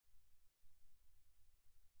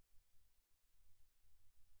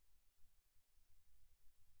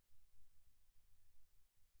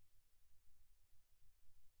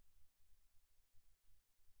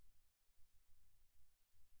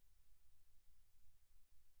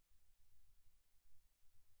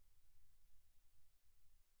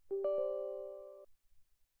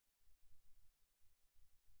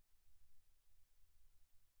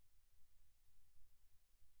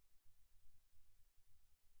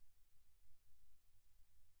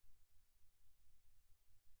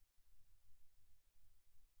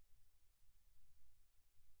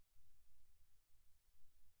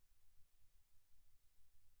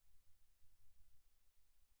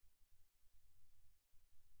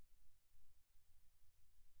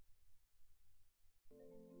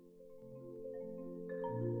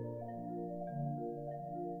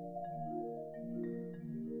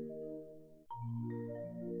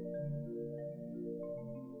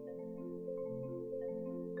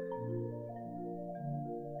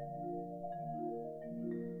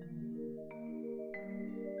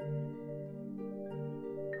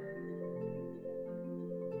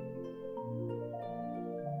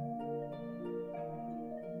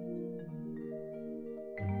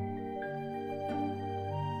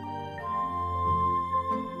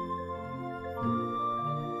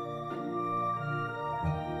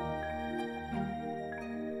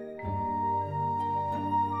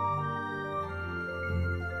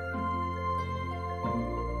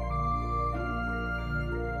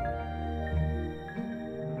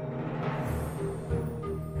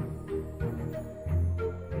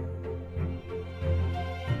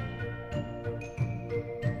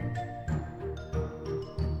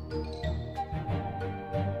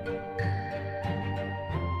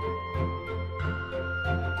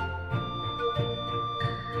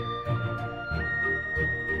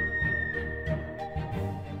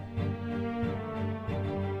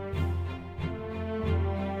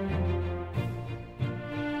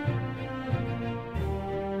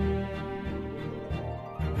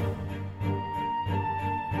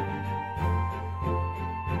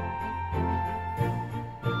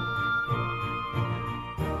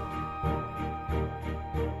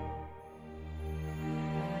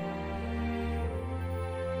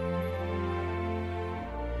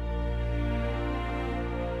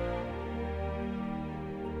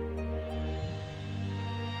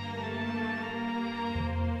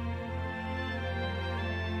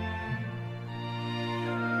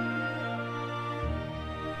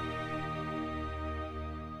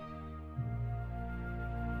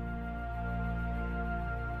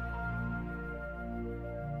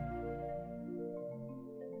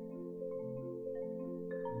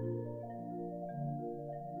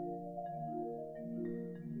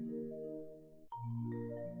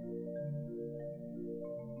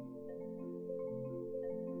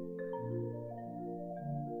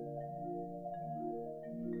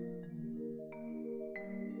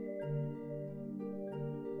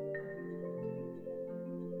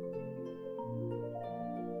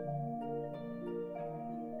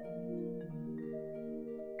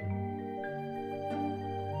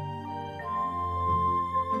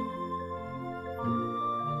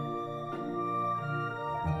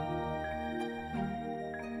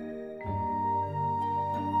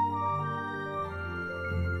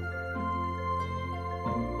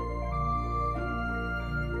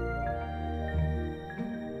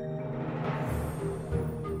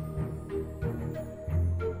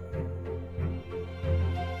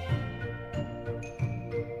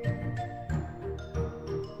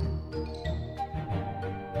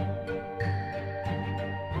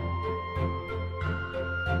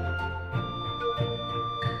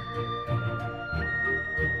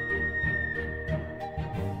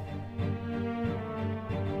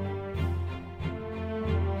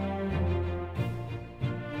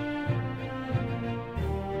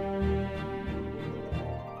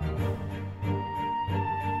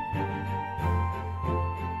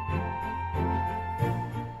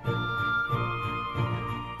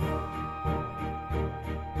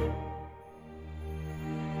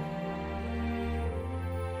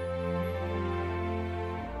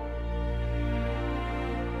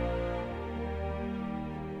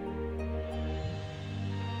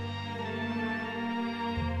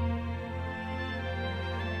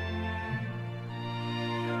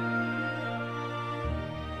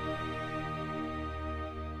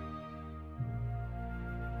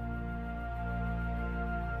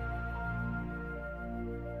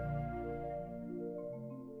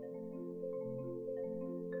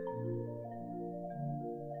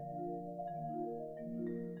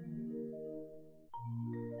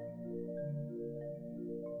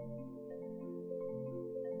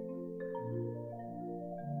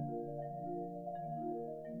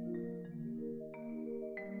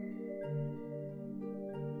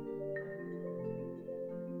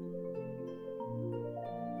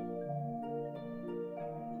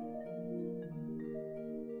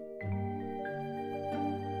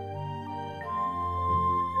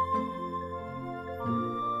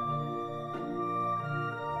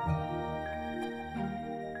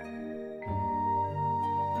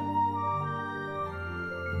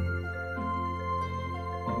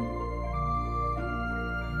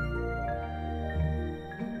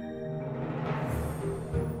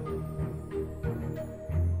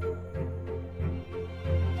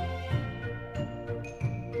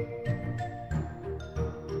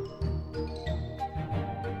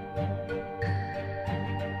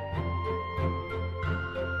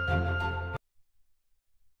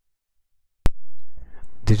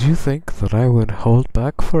Did you think that I would hold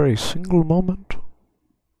back for a single moment?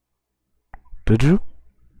 Did you?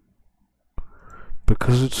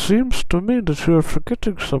 Because it seems to me that you are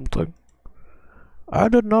forgetting something. I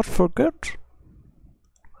did not forget.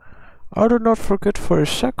 I did not forget for a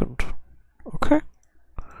second. Okay?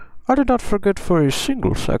 I did not forget for a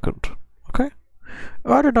single second. Okay?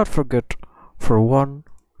 I did not forget for one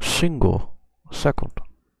single second.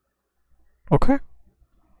 Okay?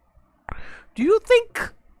 Do you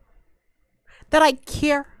think that I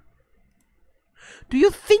care? Do you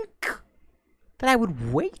think that I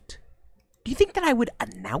would wait? Do you think that I would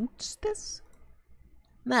announce this?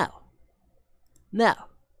 No. No.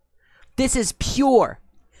 This is pure,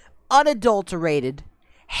 unadulterated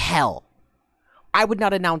hell. I would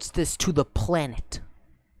not announce this to the planet.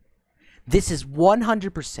 This is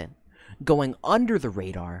 100% going under the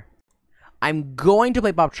radar. I'm going to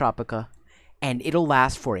play Bob Tropica, and it'll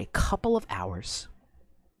last for a couple of hours.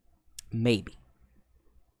 Maybe.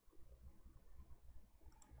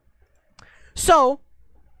 So,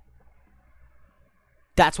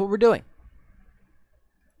 that's what we're doing.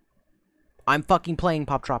 I'm fucking playing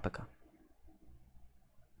Pop Tropica.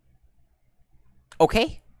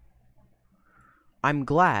 Okay? I'm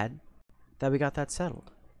glad that we got that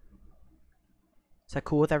settled. Is that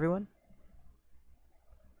cool with everyone?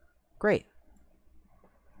 Great.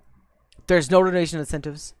 There's no donation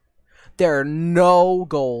incentives. There are no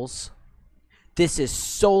goals. This is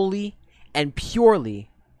solely and purely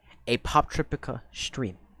a Pop Tropica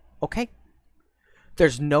stream. Okay?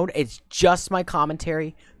 There's no... It's just my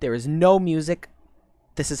commentary. There is no music.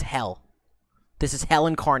 This is hell. This is hell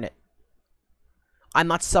incarnate. I'm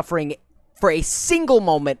not suffering for a single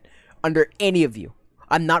moment under any of you.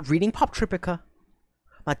 I'm not reading Pop Tropica.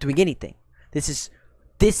 I'm not doing anything. This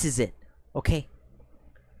is it. Okay?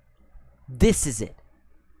 This is it.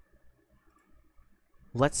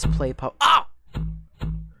 Let's play Pop... Ah!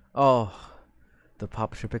 Oh. The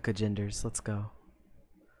Pop Tropica genders. Let's go.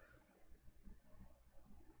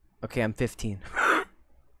 Okay, I'm 15.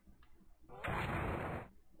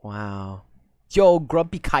 Wow. Yo,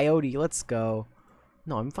 Grumpy Coyote, let's go.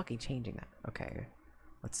 No, I'm fucking changing that. Okay.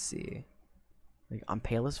 Let's see. Like, I'm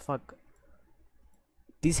pale as fuck.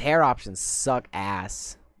 These hair options suck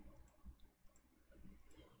ass.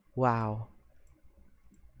 Wow.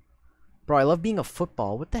 Bro, I love being a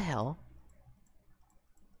football. What the hell?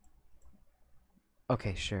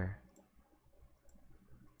 Okay, sure.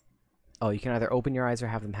 Oh, you can either open your eyes or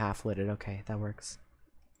have them half-lidded. Okay, that works.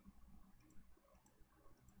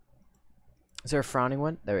 Is there a frowning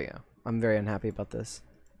one? There we go. I'm very unhappy about this.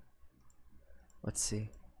 Let's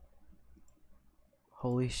see.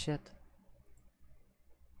 Holy shit.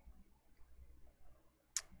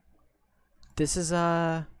 This is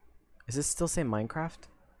this still say Minecraft?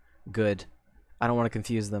 Good. I don't want to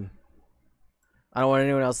confuse them. I don't want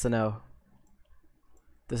anyone else to know.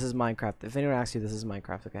 This is Minecraft. If anyone asks you, this is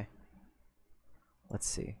Minecraft, okay? Let's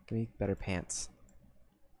see. Give me better pants.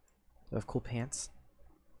 Do I have cool pants?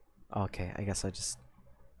 Okay, I guess I just...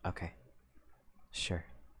 Okay. Sure.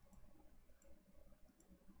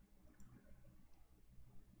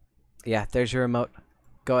 Yeah, there's your remote.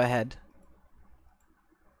 Go ahead.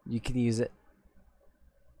 You can use it.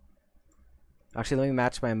 Actually, let me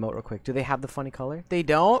match my emote real quick. Do they have the funny color? They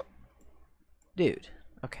don't? Dude.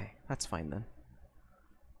 Okay, that's fine then.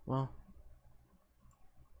 Well.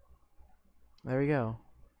 There we go.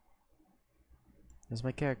 There's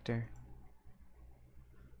my character.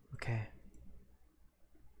 Okay.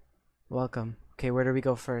 Welcome. Okay, where do we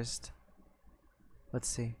go first? Let's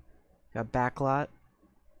see. Got Backlot.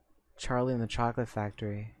 Charlie and the Chocolate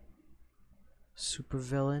Factory.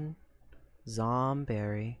 Supervillain.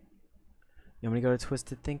 Zomberry. You want me to go to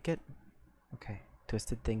Twisted Thinkit? Okay,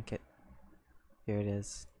 Twisted Thinkit. Here it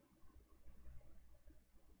is.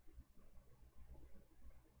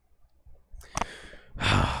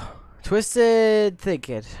 Twisted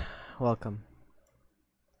Thinkit. Welcome.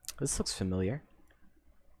 This looks familiar.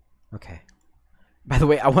 Okay. By the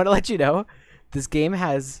way, I want to let you know, this game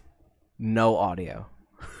has no audio.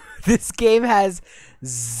 This game has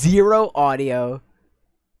 0 audio.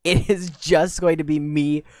 It is just going to be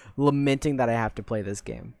me lamenting that I have to play this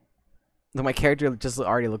game. My character just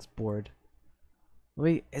already looks bored.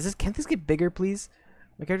 Wait, can't this get bigger, please?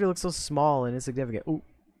 My character looks so small and insignificant. Ooh.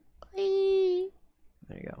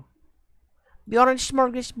 There you go. The orange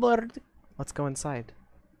smorgasbord. Let's go inside.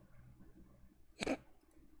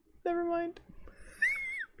 Never mind.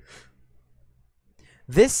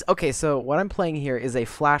 This, okay, so what I'm playing here is a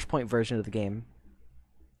Flashpoint version of the game.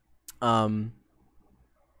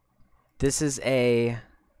 This is a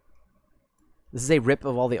This is a rip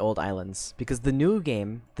of all the old islands because the new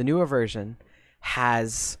game, the newer version,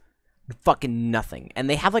 has fucking nothing. And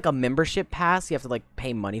they have like a membership pass you have to like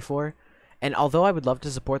pay money for. And although I would love to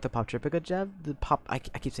support the Pop Tripica I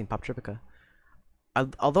keep saying Pop Tripica.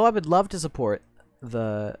 Although I would love to support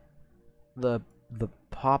the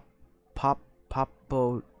Pop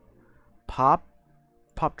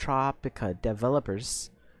Tropica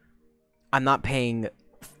developers, I'm not paying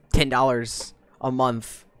 $10 a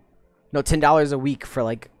month. No, $10 a week for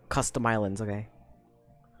like custom islands, okay?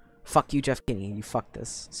 Fuck you, Jeff Kinney. You fucked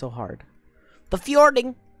this so hard. The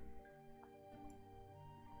fjording.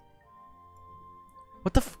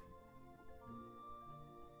 What the f...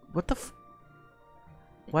 What the f...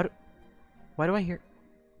 What? Why do I hear...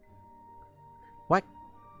 What?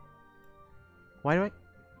 Why do I...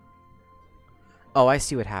 Oh, I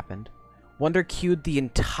see what happened. Wonder queued the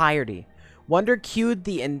entirety. Wonder queued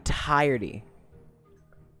the entirety.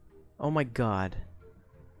 Oh my god.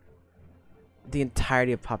 The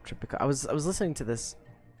entirety of Pop Tripica. I was listening to this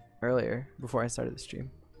earlier before I started the stream.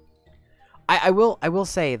 I will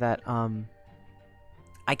say that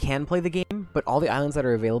I can play the game, but all the islands that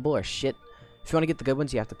are available are shit. If you want to get the good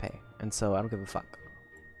ones, you have to pay. And so I don't give a fuck.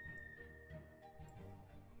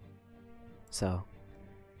 So,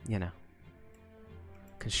 you know.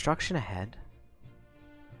 Construction ahead.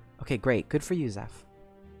 Okay, great. Good for you, Zeph.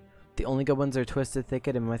 The only good ones are Twisted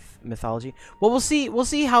Thicket and Mythology. Well, we'll see. We'll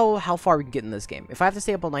see how far we can get in this game. If I have to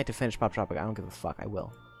stay up all night to finish Pop Tropic, I don't give a fuck. I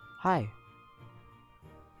will. Hi.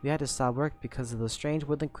 We had to stop work because of those strange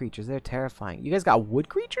woodland creatures. They're terrifying. You guys got wood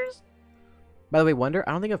creatures? By the way, Wonder,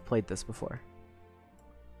 I don't think I've played this before.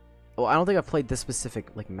 Well, I don't think I've played this specific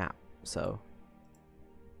like map. So,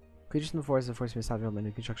 creatures in the forest have forced me to stop developing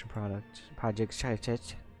new construction projects.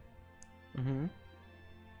 Mm-hmm.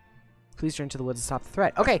 Please turn to the woods and stop the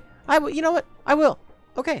threat. Okay, I will. You know what? I will.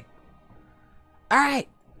 Okay. All right,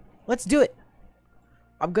 let's do it.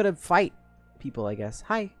 I'm gonna fight people, I guess.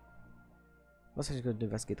 Hi. Let's just go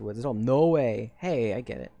investigate the woods. Oh, no way. Hey, I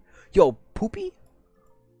get it. Yo, poopy?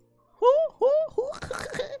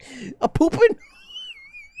 A poopin'?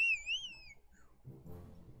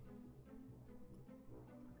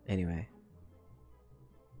 Anyway.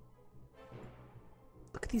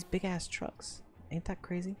 Look at these big ass trucks. Ain't that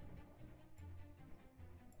crazy?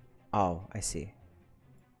 Oh, I see.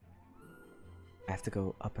 I have to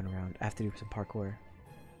go up and around. I have to do some parkour.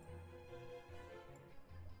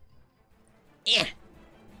 Yeah.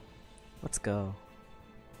 Let's go.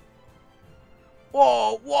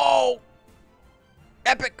 Whoa, whoa!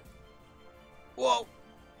 Epic! Whoa!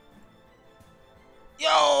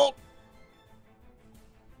 Yo!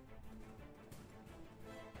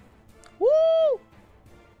 Woo!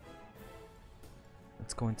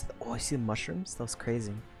 Let's go into the... Oh, I see the mushrooms? That was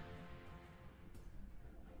crazy.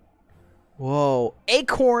 Whoa.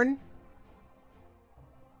 Acorn!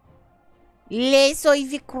 Le soy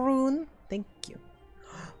vicroon. Thank you.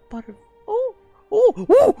 Butter. Oh! Oh!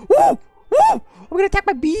 Oh! Oh! Oh! I'm gonna attack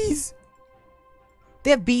my bees!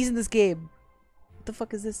 They have bees in this game. What the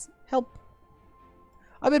fuck is this? Help.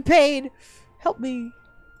 I've been paid. Help me.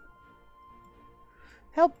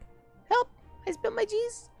 Help. Help. I spilled my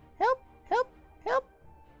G's. Help. Help. Help.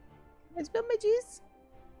 I spilled my G's.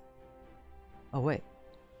 Oh, wait.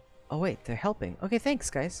 Oh, wait. They're helping. Okay, thanks,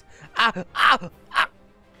 guys. Ah! Ah! Ah!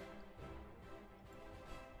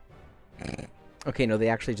 Okay, no, they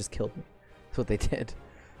actually just killed me. That's what they did.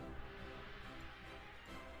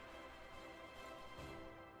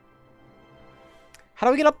 How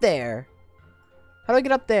do I get up there? How do I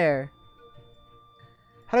get up there?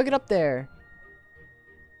 How do I get up there?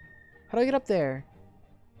 How do I get up there?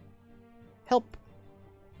 Help.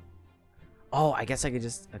 Oh, I guess I could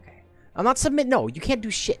just... Okay. I'm not submit... No, you can't do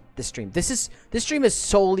shit this stream. This stream is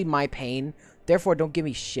solely my pain. Therefore, don't give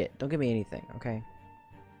me shit. Don't give me anything, okay?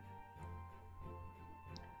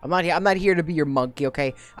 I'm not here to be your monkey,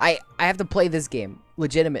 okay? I have to play this game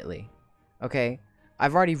legitimately. Okay?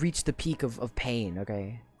 I've already reached the peak of pain,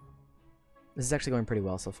 okay? This is actually going pretty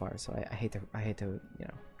well so far, so I hate to, you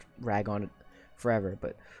know, rag on it forever,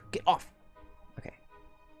 but get off. Okay.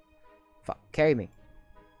 Fuck, carry me.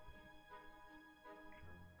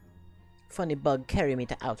 Funny bug, carry me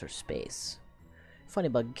to outer space. Funny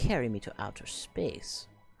bug, carry me to outer space.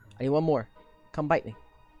 I need one more. Come bite me.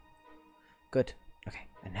 Good. Okay,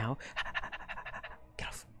 and now... Get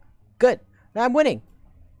off. Good. Now I'm winning.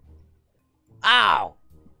 Ow!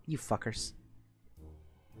 You fuckers.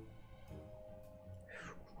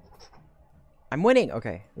 I'm winning.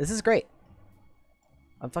 Okay, this is great.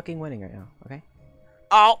 I'm fucking winning right now, okay?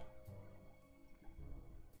 Oh!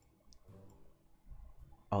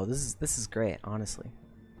 Oh, this is great, honestly.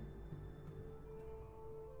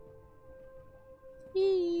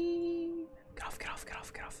 Eee. Get off, get off, get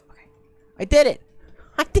off, get off. Okay. I did it!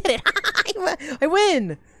 I did it! I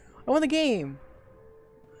win! I won the game.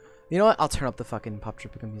 You know what? I'll turn up the fucking Pop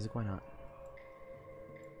Tropica music. Why not?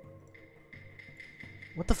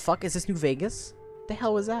 What the fuck? Is this New Vegas? What the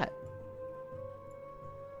hell was that?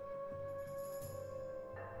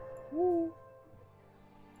 Woo.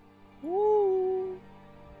 Woo.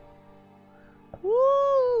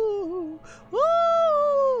 Woo. Woo.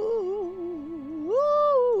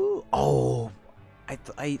 Woo. Oh.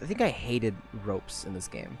 I think I hated ropes in this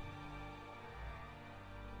game.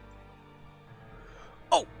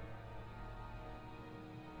 Oh.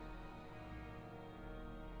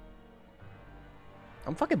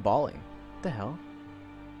 I'm fucking balling. What the hell?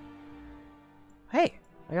 Hey,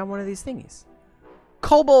 I got one of these thingies.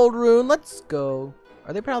 Kobold rune, let's go.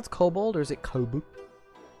 Are they pronounced kobold or is it kobold?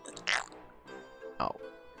 Oh.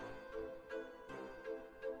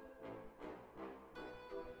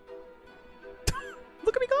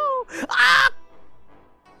 Look at me go! Ah!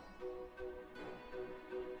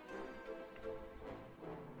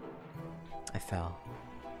 I fell.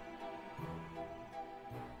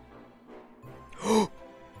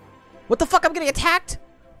 What the fuck? I'm getting attacked?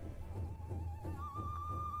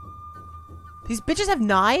 These bitches have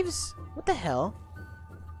knives? What the hell?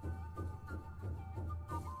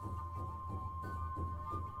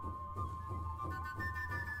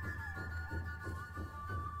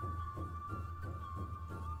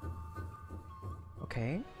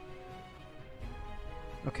 Okay.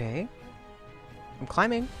 Okay. I'm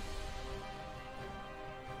climbing.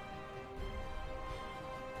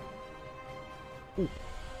 Ooh.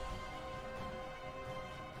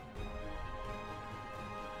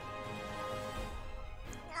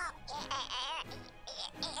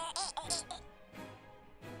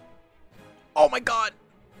 Oh my god!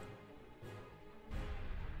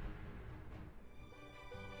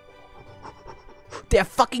 They have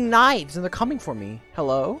fucking knives and they're coming for me.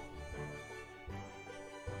 Hello?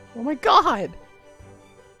 Oh my god!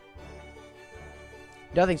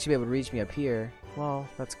 Nothing should be able to reach me up here. Well,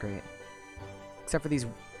 that's great. Except for these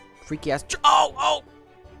freaky ass. Oh! Oh!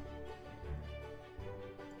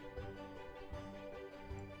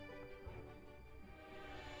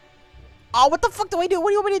 Oh, what the fuck do I do?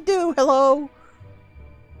 What do you want me to do? Hello?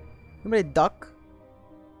 You want me to duck?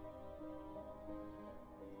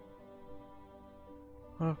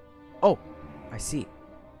 Huh? Oh, I see.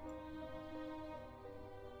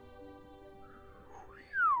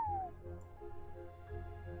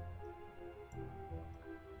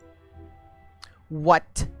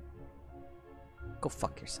 What? Go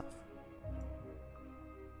fuck yourself.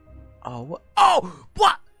 Oh, what? Oh,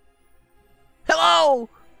 what? Hello?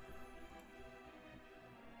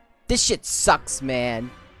 This shit sucks, man.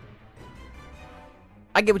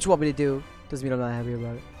 I get what you want me to do. Doesn't mean I'm not happy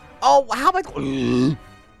about it. Oh, how am I?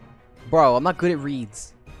 Bro, I'm not good at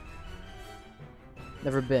reads.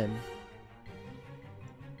 Never been.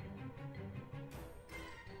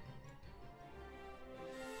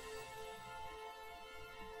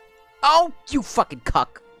 Oh, you fucking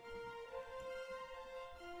cuck.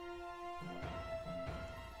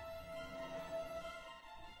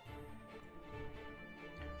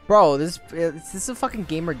 Bro, this is a fucking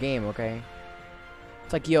gamer game, okay?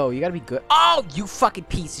 It's like, yo, you gotta be good. Oh, you fucking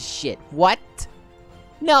piece of shit. What?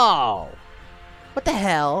 No. What the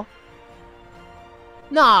hell?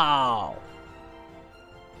 No.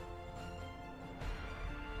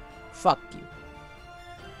 Fuck you.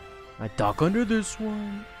 I duck under this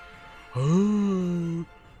one.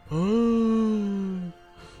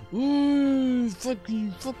 Fuck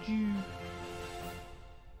you, fuck you.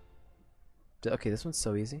 Okay, this one's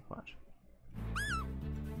so easy. Watch.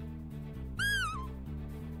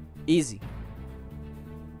 Easy.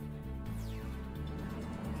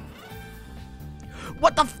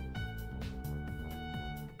 What the f—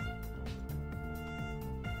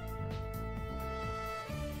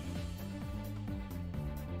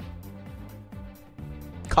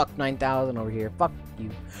 Cuck 9000 over here. Fuck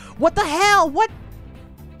you. What the hell? What?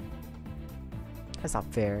 That's not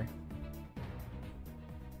fair.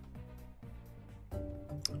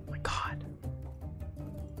 Oh my god.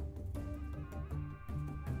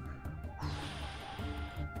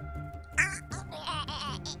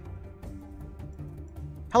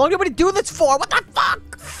 How long do you want me to do this for? What the fuck?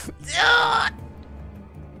 Ugh!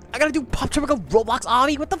 I gotta do Pop Tropica Roblox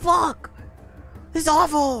Army? What the fuck? This is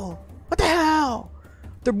awful. What the hell?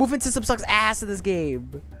 Their movement system sucks ass in this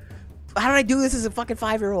game. How did I do this as a fucking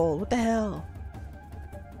 5-year-old? What the hell?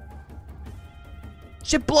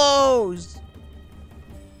 Shit blows.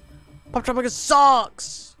 Pop Tropica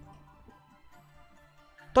sucks.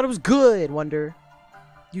 Thought it was good, Wonder.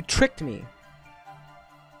 You tricked me.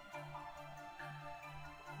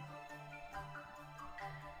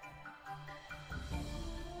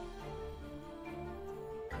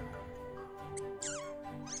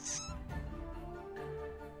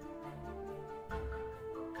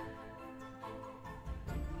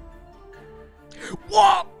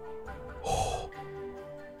 Whoa!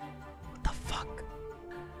 What the fuck?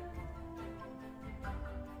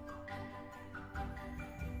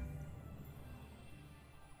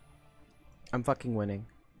 I'm fucking winning.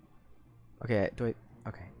 Okay, do I...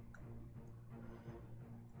 Okay.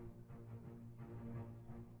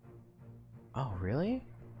 Oh, really?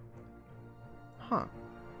 Huh.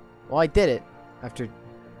 Well, I did it. After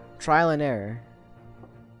trial and error.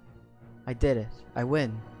 I did it. I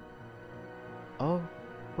win. Oh,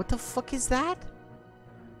 what the fuck is that?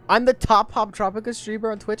 I'm the top Pop Tropica streamer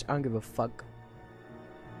on Twitch? I don't give a fuck.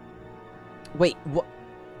 Wait, what?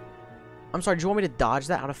 I'm sorry, do you want me to dodge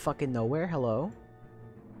that out of fucking nowhere? Hello?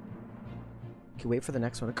 Okay, wait for the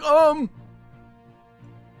next one to come!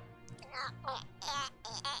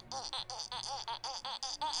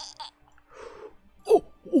 Oh,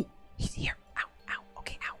 oh, he's here. Ow, ow,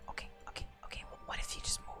 okay, ow, okay, okay, okay. Well, what if you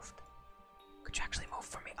just moved? Could you actually move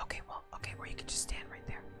for me? Okay, well, okay, where you could just stand right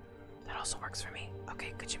there. That also works for me.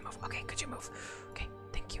 Okay, could you move? Okay, could you move? Okay,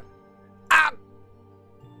 thank you. Ah!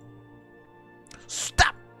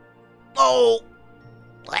 Stop! Oh!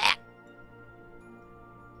 Blah.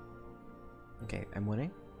 Okay, I'm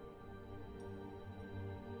winning.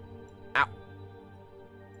 Ow.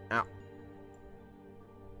 Ow.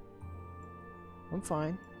 I'm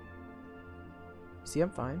fine. See, I'm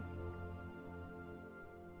fine.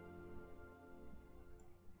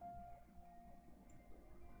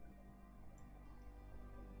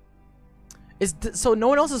 So no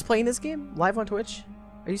one else is playing this game live on Twitch?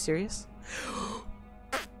 Are you serious?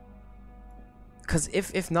 Cause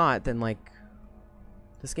if not, then like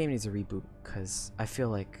this game needs a reboot. Cause I feel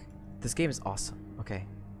like this game is awesome. Okay,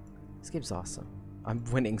 this game's awesome. I'm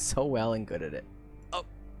winning so well and good at it. Oh,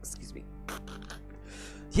 excuse me.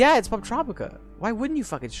 Yeah, it's Pop Tropica. Why wouldn't you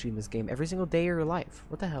fucking stream this game every single day of your life?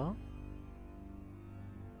 What the hell?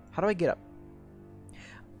 How do I get up?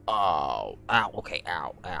 Oh, ow, okay,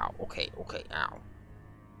 ow, ow, okay, okay, ow.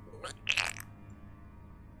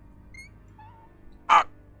 Ah.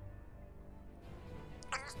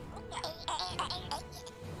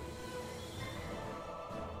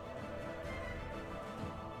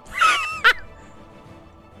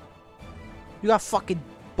 You got fucking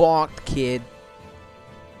bonked, kid.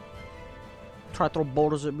 Try to throw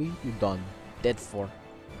boulders at me? You're done. Dead for.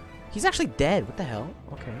 He's actually dead. What the hell?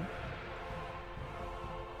 Okay.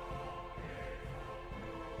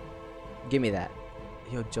 Give me that.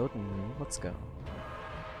 Yo, Jotun, let's go.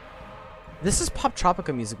 This is Pop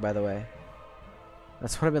Tropica music, by the way.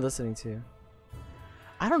 That's what I've been listening to.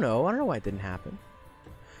 I don't know. I don't know why it didn't happen.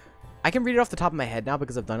 I can read it off the top of my head now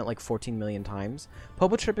because I've done it like 14 million times.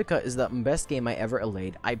 Pop Tropica is the best game I ever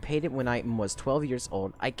played. I played it when I was 12 years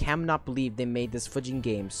old. I cannot believe they made this fudging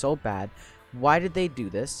game so bad. Why did they do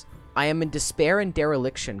this? I am in despair and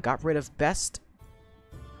dereliction. Got rid of Best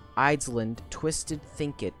Eidsland, Twisted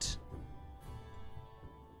Think It.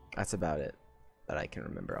 That's about it that I can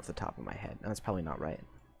remember off the top of my head. And that's probably not right.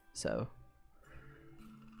 So.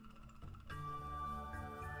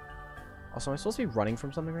 Also, am I supposed to be running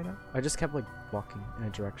from something right now? I just kept like walking in a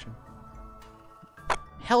direction.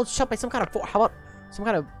 Held shut by some kind of how about some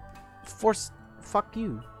kind of force? Fuck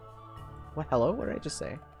you. What? Hello? What did I just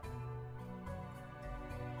say?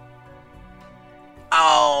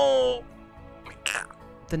 Oh!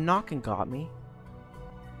 The knocking got me.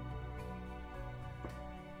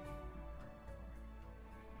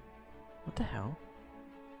 What the hell?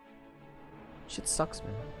 Shit sucks,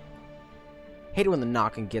 man. Hate it when the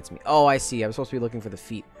knocking gets me. Oh, I see. I was supposed to be looking for the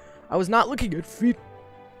feet. I was not looking at feet.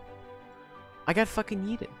 I got fucking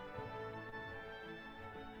yeeted.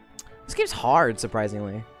 This game's hard,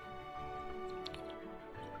 surprisingly.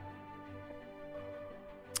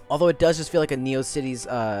 Although it does just feel like a NeoCities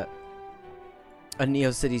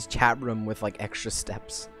chat room with like extra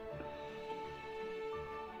steps.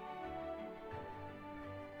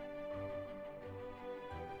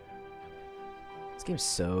 This game's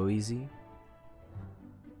so easy.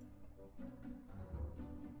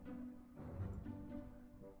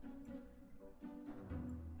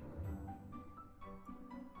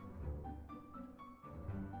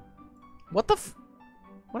 What the f-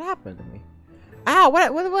 What happened to me? Ow,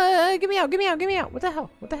 what, get me out, get me out, get me out. What the hell?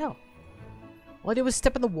 What the hell? All I did was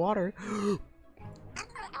step in the water.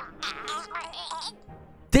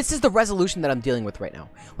 This is the resolution that I'm dealing with right now.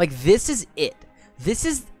 Like, this is it. This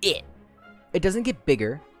is it. It doesn't get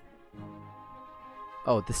bigger.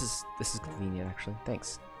 Oh, this is convenient actually.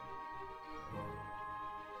 Thanks.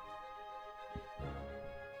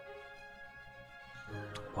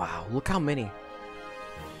 Wow, look how many.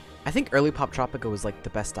 I think early Pop Tropica was like the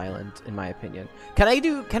best island in my opinion. Can I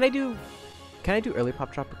do early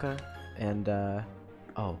Pop Tropica and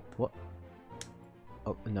oh, what?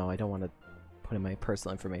 Oh, no, I don't want to put in my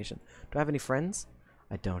personal information. Do I have any friends?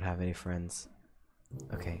 I don't have any friends.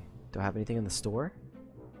 Okay. Do I have anything in the store?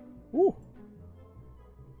 Ooh.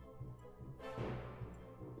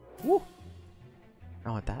 Ooh. I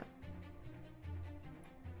want that.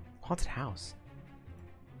 Haunted house.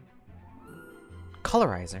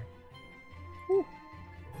 Colorizer. Ooh.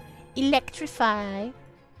 Electrify. I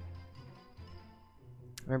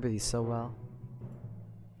remember these so well.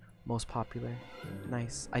 Most popular.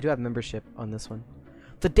 Nice. I do have membership on this one.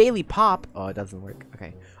 The Daily Pop. Oh, it doesn't work.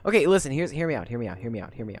 Okay. Okay, listen. Hear me out. Hear me out. Hear me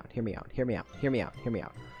out. Hear me out. Hear me out. Hear me out. Hear me out. Hear me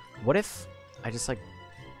out. What if I just like...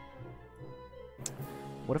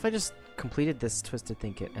 What if I just completed this Twisted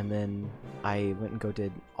Think It and then I went and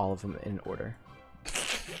did all of them in order?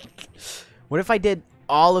 What if I did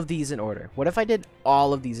all of these in order? What if I did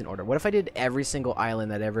all of these in order? What if I did every single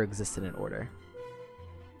island that ever existed in order?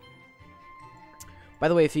 By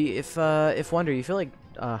the way, if Wonder, you feel like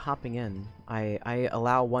hopping in, I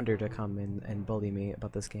allow Wonder to come in and bully me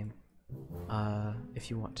about this game, if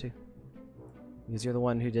you want to, because you're the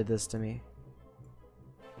one who did this to me.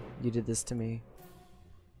 You did this to me.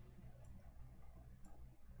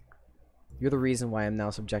 You're the reason why I'm now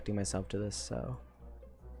subjecting myself to this. So,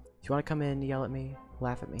 if you want to come in, yell at me,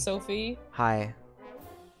 laugh at me. Sophie. Hi.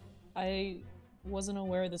 I wasn't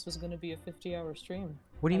aware this was going to be a 50-hour stream.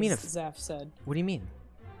 What do you mean? Zaf said. What do you mean?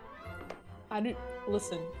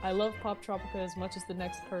 Listen, I love Pop Tropica as much as the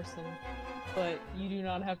next person, but you do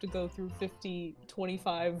not have to go through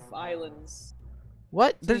 25 islands.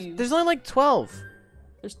 What? There's only like 12.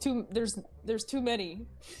 There's too many.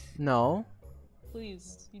 No.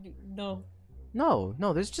 Please, you do no. No,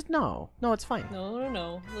 there's just no. No, it's fine.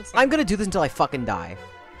 No. Listen. I'm gonna do this until I fucking die.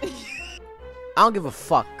 I don't give a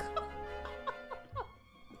fuck.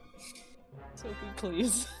 Sophie,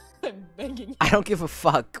 please. I'm begging you. I don't give a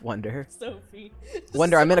fuck, Wonder. Sophie.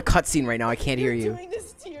 Wonder, I'm in a cutscene right now. I can't hear you. You're doing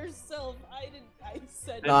this to yourself. I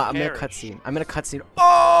said. No, I'm in a cutscene. I'm in a cutscene.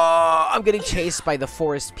 Oh, I'm getting chased by the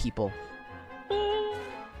forest people.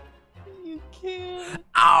 You can't.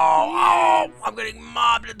 Ow! I'm getting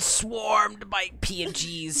mobbed and swarmed by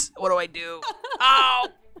PNGs. What do I do? Ow!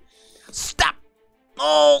 Stop!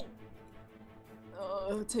 Oh!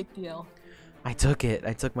 Oh, take the L. I took it.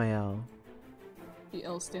 I took my L. The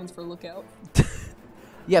L stands for lookout.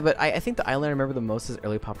 Yeah, but I think the island I remember the most is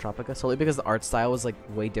early Pop Tropica, solely because the art style was like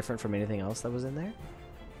way different from anything else that was in there.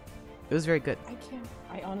 It was very good.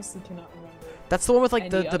 I honestly cannot remember. That's the one with like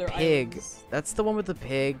the pig. Islands. That's the one with the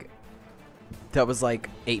pig. That was like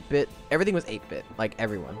 8-bit. Everything was 8-bit. Like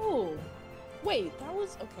everyone. Oh, wait, that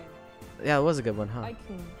was okay. Yeah, it was a good one, huh? I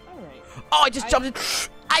can. All right. Oh, I just jumped in.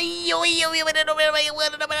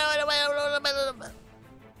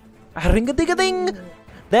 Ring-a-ding-a-ding.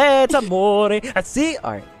 That's amore. See?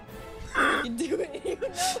 Alright. You do it. You know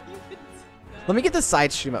you can do Let me get the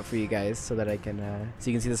side stream up for you guys so that I can, so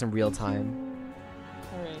you can see this in real time.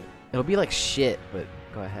 Alright. It'll be like shit, but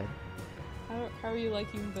go ahead. How are you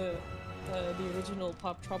liking the original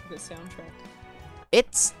Pop Tropica soundtrack?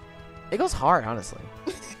 It goes hard, honestly.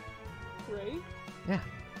 Right? Yeah.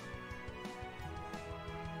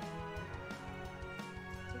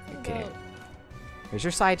 Something Okay. about Here's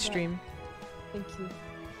your side that. stream. Thank you.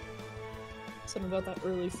 Something about that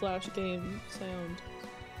early Flash game sound.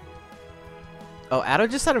 Oh, Addo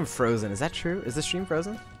just said I'm frozen. Is that true? Is the stream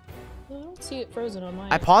frozen? I don't see it frozen on my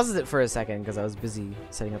I end. paused it for a second because I was busy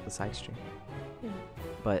setting up the side stream. Yeah.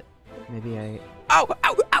 But maybe I... Ow!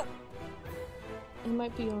 Ow! Ow! It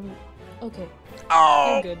might be on. Okay.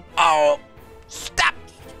 Oh! I'm good. Oh! Stop!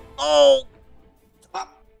 Oh!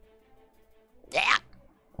 Yeah!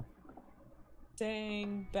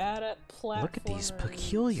 Dang, bad at platformers. Look at these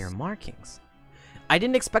peculiar markings. I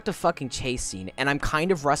didn't expect a fucking chase scene, and I'm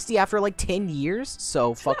kind of rusty after like 10 years,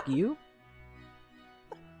 so fuck you.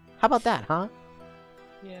 How about that, huh?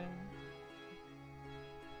 Yeah.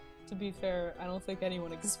 To be fair, I don't think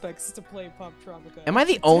anyone expects to play Pop Tropica. Am I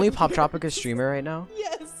the only Pop Tropica streamer right now?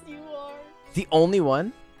 Yes, you are. The only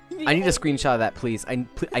one? The I need a only- screenshot of that, please. I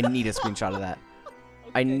need a screenshot of that.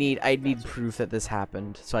 I Okay, need gotcha. proof that this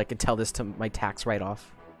happened so I can tell this to my tax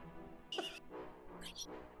write-off.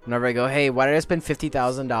 Whenever I go, hey, why did I spend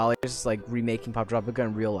 $50,000 like remaking Pop Tropica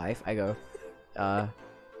in real life? I go,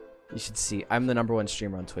 you should see. I'm the #1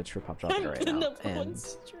 streamer on Twitch for Pop Tropica right I'm now, the #1 and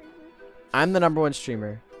streamer. I'm the #1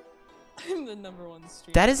 streamer. I'm the #1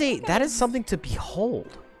 streamer. That is something to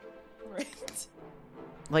behold. Right.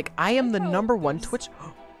 Like I am the Like how #1 there's- Twitch.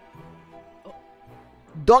 Oh.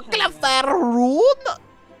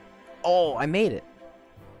 Oh, I made it.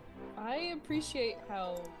 I appreciate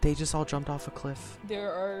how They just all jumped off a cliff.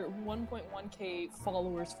 there are 1.1k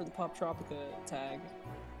followers for the Pop Tropica tag.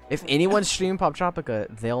 If anyone's streaming Pop Tropica,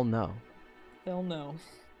 they'll know. They'll know.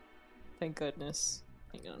 Thank goodness.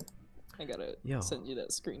 Hang on. I gotta send you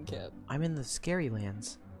that screen cap. I'm in the scary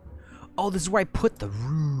lands. Oh, this is where I put the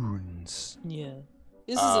runes. Yeah.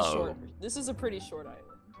 This is a pretty short island.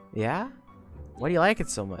 Yeah? Why do you like it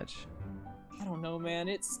so much? I don't know, man.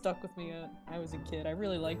 It stuck with me when I was a kid. I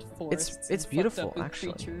really liked forests. It's and beautiful, fucked up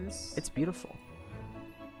actually. Creatures. It's beautiful.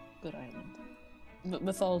 Good island.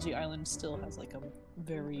 Mythology Island still has like a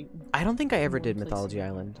very. I don't think I ever did place Mythology in it.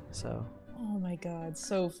 Island, so. Oh my God,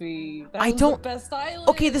 Sophie! That I was don't- the best island.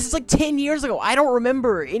 Okay, this is like 10 years ago. I don't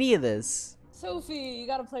remember any of this. Sophie, you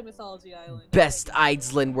gotta play Mythology Island. Best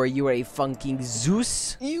Island where you were a fucking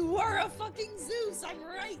Zeus. You were a fucking Zeus. I'm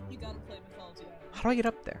right. You gotta play Mythology Island. How do I get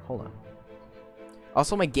up there? Hold on.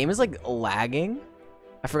 Also, my game is like lagging.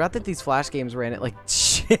 I forgot that these Flash games ran at like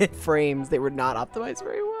shit frames. They were not optimized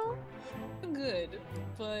very well. Good,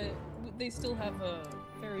 but they still have a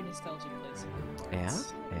very nostalgic place. Yeah?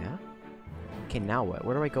 Yeah? Okay, now what?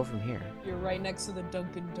 Where do I go from here? You're right next to the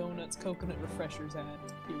Dunkin' Donuts coconut refreshers ad.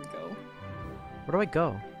 Here we go. Where do I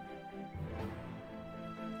go?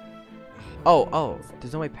 Oh,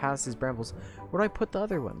 there's no way past these brambles. Where do I put the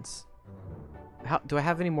other ones? How do I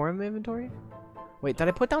have any more in my inventory? Wait, did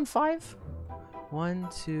I put down 5? 1,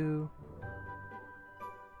 2.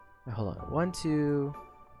 Wait, hold on. 1, 2,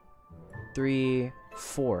 3,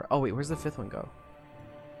 4. Oh wait, where's the 5th one go?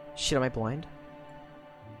 Shit, am I blind?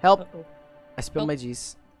 Help! Uh-oh. I spilled Help. my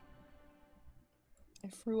juice. I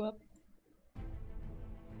threw up.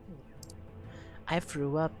 I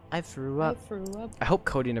threw up. I threw I up. threw up. I hope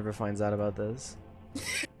Cody never finds out about this.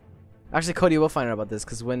 Actually, Cody will find out about this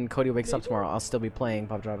because when Cody wakes up Maybe. tomorrow, I'll still be playing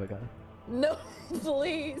Pop Tropica. No,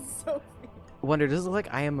 please, Sophie. Wonder, does it look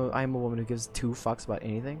like I am a woman who gives 2 fucks about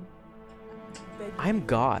anything? Beg I'm you.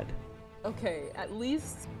 God. Okay, at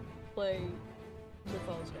least play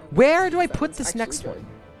Mythology Island. Where do I That put was this actually next good. one?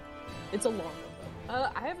 It's a long one though.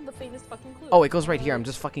 I haven't the faintest fucking clue. Oh, it goes right here. I'm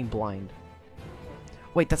just fucking blind.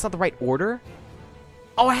 Wait, that's not the right order?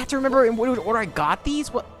 Oh, I have to remember in what order I got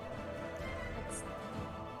these? What? That's-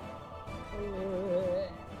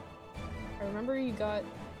 I remember you got.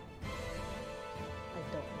 I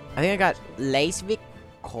don't know. I think I got Leisvik,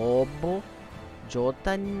 Kobo,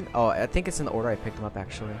 Jotan. Oh, I think it's in the order I picked them up,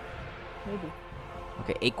 actually. Maybe.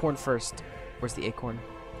 Okay, Acorn first. Where's the Acorn?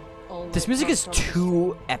 Oh, This like music Pop is Tropica.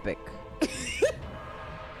 too epic.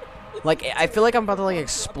 Like, I feel like I'm about to, like,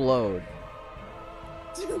 explode.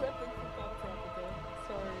 Too epic for Pop Tropica.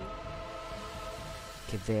 Sorry.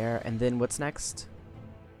 Okay, there. And then what's next?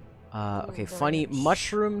 Okay, Oh, funny. branch.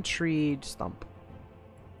 Mushroom tree stump.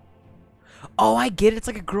 Oh, I get it. It's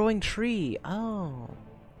like a growing tree. Oh.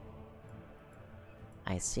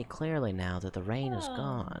 I see clearly now that the rain is Ah.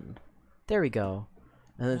 gone. There we go.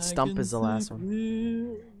 And then stump is the last one.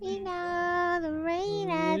 You know, the rain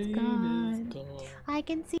has gone. I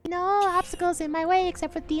can see no obstacles in my way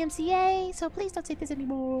except for DMCA, so please don't say this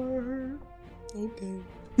anymore. Okay.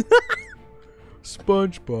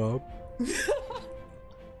 SpongeBob.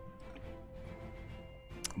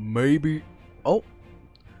 Maybe. Oh.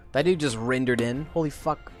 That dude just rendered in. Holy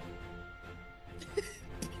fuck.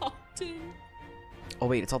 Popped in. Oh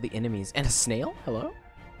wait, it's all the enemies. And a snail? Hello?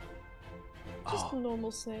 Just Oh. a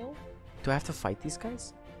normal snail. Do I have to fight these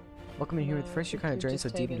guys? Welcome in here with No, first. I You're think kind of you're journeying so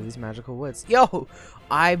just deep into tagging. these magical woods. Yo!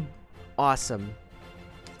 I'm awesome.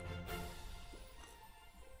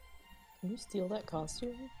 Can you steal that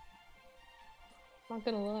costume? Not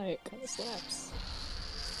gonna lie, it kind of slaps.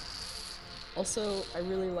 Also, I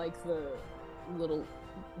really like the little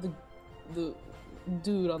the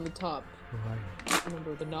dude on the top.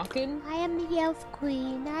 Remember the knockin'? I am the Elf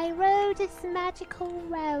Queen. I rode this magical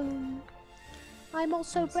road. I'm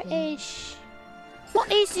also British.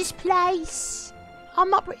 What is this place? I'm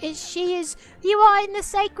not British, she is. You are in the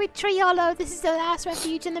sacred tree hollow. This is the last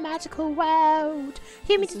refuge in the magical world.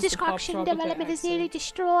 Human This is the Pop destruction, Tropica development has nearly accent.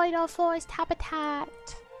 destroyed our forest habitat.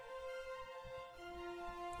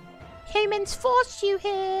 Humans forced you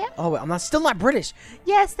here. Oh, wait, still not British.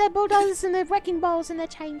 Yes, their bulldozers and their wrecking balls and their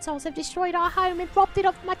chainsaws have destroyed our home and robbed it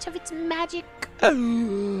of much of its magic. British.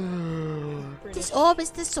 This orb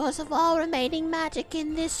is the source of all remaining magic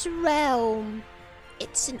in this realm.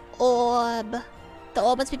 It's an orb. The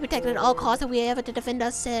orb must be protected at all costs if we are ever to defend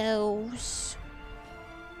ourselves.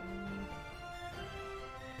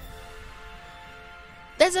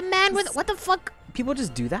 There's a man with... What the fuck? People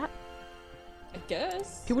just do that? I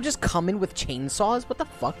guess. People just come in with chainsaws? What the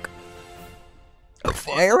fuck? A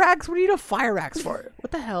fire axe? What do you need a fire axe for?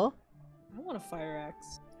 What the hell? I want a fire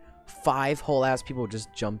axe. 5 whole ass people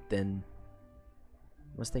just jumped in.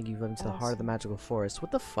 Must think you've lived into the heart of the magical forest.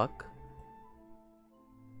 What the fuck?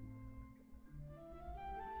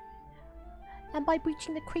 And by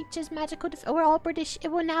breaching the creature's magical we're all British, it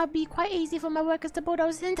will now be quite easy for my workers to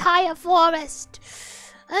bulldoze this entire forest.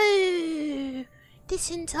 Oh, this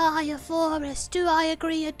entire forest. Do I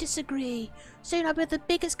agree or disagree? Soon I'll be the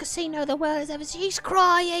biggest casino the world has ever seen. He's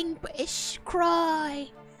crying, British cry.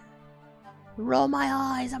 Roll my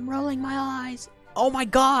eyes, I'm rolling my eyes. Oh my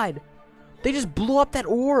god! They just blew up that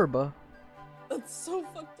orb. That's so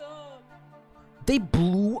fucked up. They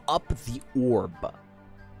blew up the orb.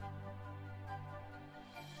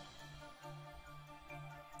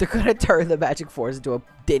 They're gonna turn the magic forest into a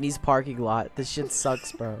Denny's parking lot. This shit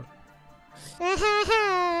sucks, bro.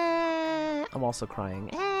 I'm also crying.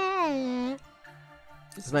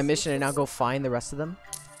 This is my mission, and now go find the rest of them.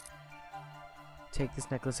 Take this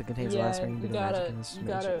necklace. It contains the last ring. You gotta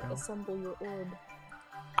assemble your orb.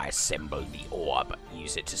 Assemble the orb.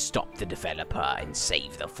 Use it to stop the developer and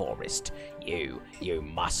save the forest. You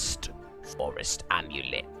must. Forest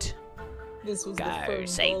amulet. This was Go,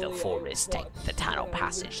 save the forest. Take the tunnel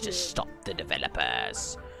passage to stop the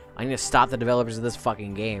developers. I'm gonna stop the developers of this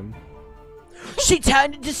fucking game. She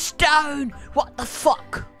turned into stone! What the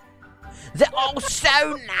fuck? They're all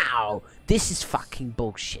stone now! This is fucking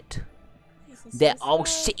bullshit. They're all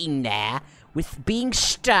sitting there with being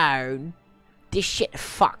stone. This shit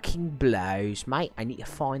fucking blows, mate. I need to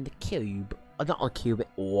find the cube. Not a cube, an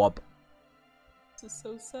orb. This is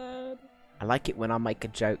so sad. I like it when I make a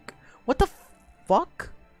joke. What the fuck?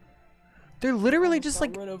 They're literally just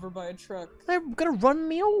like... run over by a truck. They're gonna run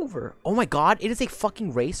me over. Oh my god, it is a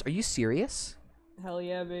fucking race. Are you serious? Hell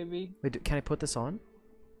yeah, baby. Wait, can I put this on?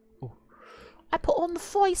 Oh. I put on the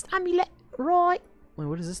forest amulet, right? Wait,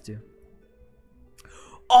 what does this do?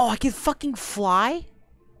 Oh, I can fucking fly?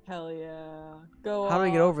 Hell yeah. Go on. How do I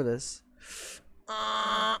get over this?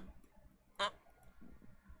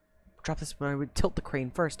 Drop this, but I would tilt the crane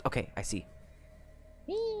first. Okay, I see.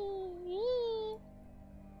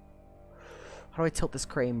 How do I tilt this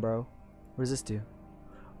crane, bro? What does this do?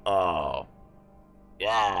 Oh.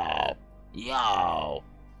 Yo.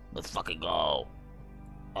 Let's fucking go.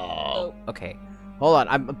 Oh. Okay. Hold on,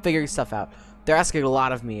 I'm figuring stuff out. They're asking a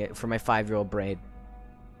lot of me for my 5-year-old brain.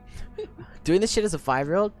 Doing this shit as a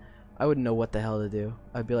 5-year-old, I wouldn't know what the hell to do.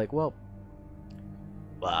 I'd be like, well...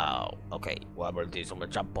 Wow. Okay. What I'm gonna do is I'm gonna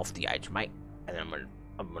jump off the edge, mate, and then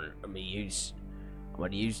I'm gonna use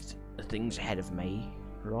the things ahead of me,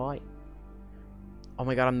 right? Oh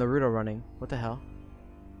my god, I'm Naruto running. What the hell?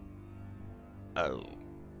 Oh.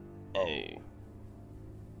 Why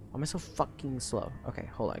am I so fucking slow? Okay,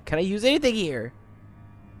 hold on. Can I use anything here?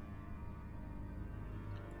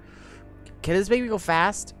 Can this make me go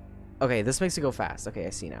fast? Okay, this makes me go fast. Okay, I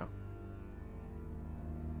see now.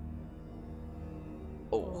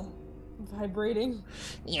 Oh. Vibrating.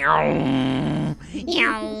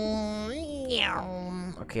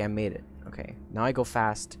 Okay, I made it. Okay, now I go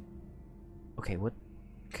fast. Okay, what?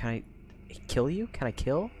 Can I kill you? Can I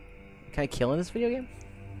kill? Can I kill in this video game?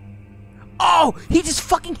 Oh! He just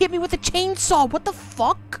fucking hit me with a chainsaw! What the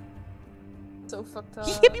fuck? So fucked up.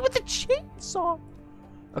 He hit me with a chainsaw!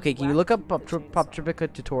 Okay, can you look up Pop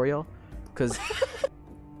Tribica tutorial? Because...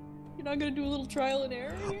 You're not gonna do a little trial and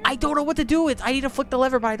error here? I don't know what to do with. I need to flick the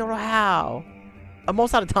lever, but I don't know how. I'm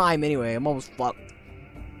almost out of time anyway. I'm almost fucked.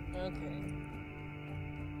 Okay.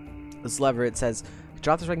 This lever, it says,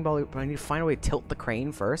 drop this wrecking ball, but I need to find a way to tilt the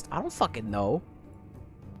crane first. I don't fucking know.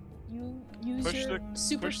 You use your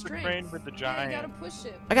super strength. The crane with the giant. You gotta push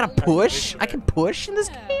it. I gotta push? I can push in this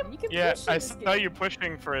game? You can Yeah, push I in this saw game. you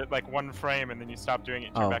pushing for like 1 frame and then you stopped doing it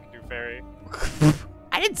and turned back into fairy.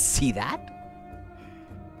 I didn't see that.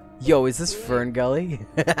 Yo, is this Fern Gully?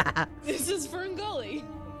 This is Fern Gully.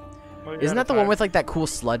 Well, Isn't that the one with like that cool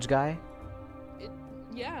sludge guy?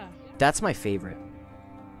 Yeah. That's my favorite.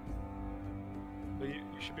 You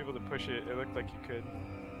should be able to push it. It looked like you could.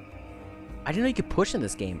 I didn't know you could push in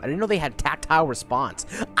this game. I didn't know they had tactile response.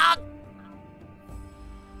 Ah!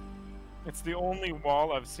 It's the only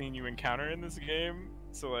wall I've seen you encounter in this game.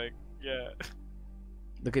 So like, yeah.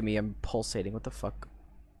 Look at me, I'm pulsating. What the fuck?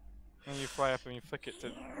 And you fly up and you flick it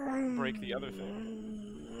to break the other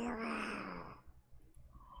thing.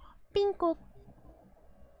 Bingo.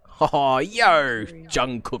 Oh, yo!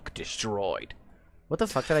 Jungkook destroyed. What the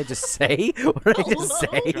fuck did I just say? What did I just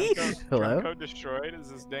say? Hello? Drunko destroyed? Is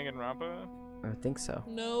this Danganronpa? I think so.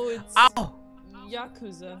 No, it's Ow!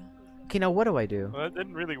 Yakuza. Okay, now what do I do? Well, that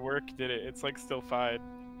didn't really work, did it? It's like still fine.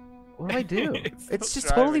 What do I do? It's It's still just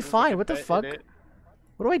driving, totally there's, like, fine. a What the dent in fuck? it.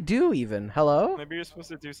 What do I do even? Hello? Maybe you're supposed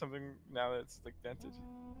to do something now that it's like dented.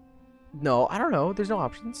 No, I don't know. There's no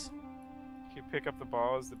options. Can you pick up the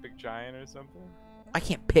ball as the big giant or something? I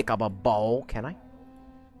can't pick up a ball, can I?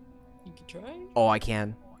 You can try. Oh, I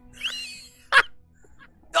can.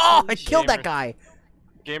 Oh, I killed that Gamer. guy.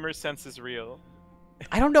 Gamer sense is real.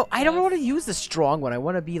 I don't know. I don't want to use the strong one. I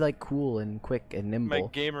want to be like cool and quick and My nimble.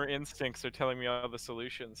 gamer instincts are telling me all the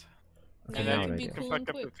solutions. Okay, And now now you then what can do you I be do? can cool and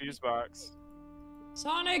fuck up the quick. fuse box.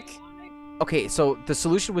 Sonic! Okay, so the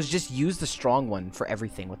solution was just use the strong one for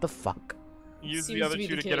everything. What the fuck? Use Seems the to other be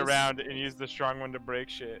two the to get case. around and use the strong one to break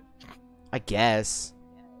shit. I guess.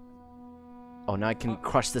 Oh, now I can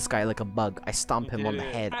crush this guy like a bug. I stomp You him on did the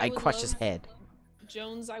it. head. I I would crush his love- head.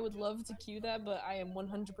 Jones, I would love to cue that, but I am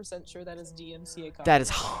 100% sure that is DMCA copy. That is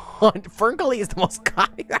Ferngully is the most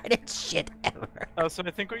copyrighted shit ever. Oh, so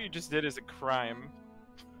I think what you just did is a crime.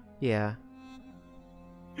 Yeah.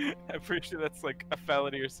 I'm pretty sure that's like a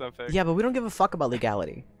felony or something. Yeah, but we don't give a fuck about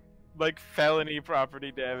legality. Like felony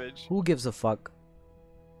property damage. Who gives a fuck?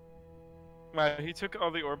 Wow, he took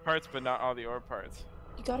all the ore parts, but not all the ore parts.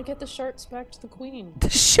 You gotta get the shards back to the queen. The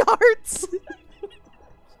shards!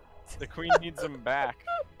 The queen needs them back.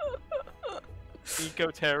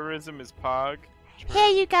 Eco-terrorism is Pog. Here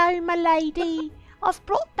you go, my lady. I've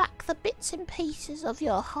brought back the bits and pieces of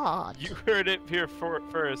your heart. You heard it here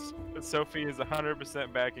first. But Sophie is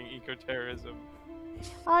 100% backing eco-terrorism.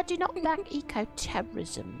 I do not back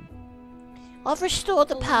eco-terrorism. I've restored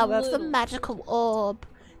the power of the little. magical orb.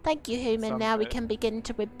 Thank you, human. Now we Someday. can begin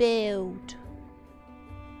to rebuild.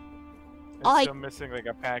 It's I- still missing like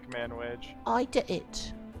a Pac-Man wedge. I did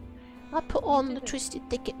it. I put on the did it. Twisted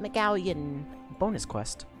Thicket Medallion. Bonus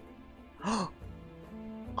quest.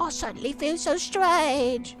 I suddenly feel so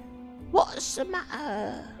strange. What's the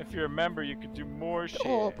matter? If you remember, you could do more shit. The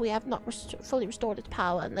orb, we have not fully restored its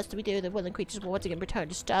power unless we do the willing creatures will once again return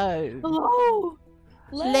to stone. Hello!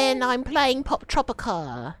 Lynn, I'm playing Pop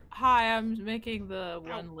Tropica. Hi, I'm making the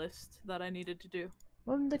one list that I needed to do.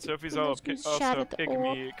 Sophie's also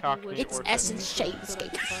pygmy, cockney, Its orphan. essence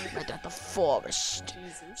shadescape rid of the forest.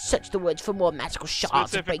 Jesus. Search the woods for more magical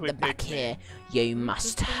shards and bring them Specifically back pygmy. here. You must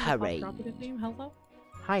Is this the hurry. Pop Tropica theme? Hello?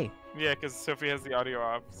 Hi. Yeah, because Sophie has the audio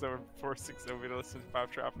off, so we're forcing Sophie to listen to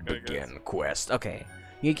Pop Tropica. I guess. Begin quest. Okay.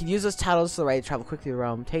 You can use those titles to the right to travel quickly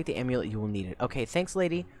around. Take the amulet, you will need it. Okay, thanks,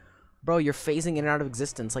 lady. Bro, you're phasing in and out of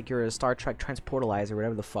existence like you're a Star Trek transportalizer,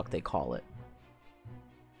 whatever the fuck they call it.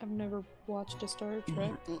 I've never watched a Star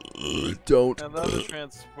Trek. Don't. I love the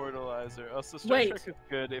transportalizer. Also, Star Wait. Trek is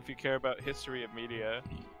good if you care about history of media.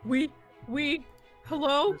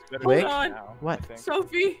 Hello? There's better Wait. stuff on. now, What? I think.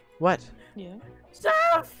 Sophie? What? Yeah.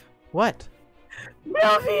 Steph! What?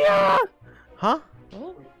 Melvia! Huh?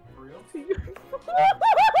 Oh.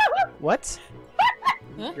 What?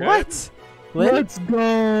 Huh? Good. What? Lynn? Let's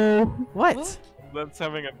go! What? Let's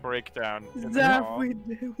having a breakdown. in the Zeph, hall. we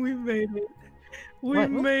made it. We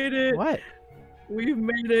What? made it. What? We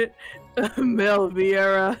made it. Mel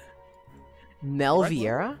Vieira. Mel What?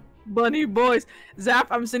 Vieira? Bunny boys. Zap,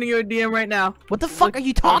 I'm sending you a DM right now. What the fuck are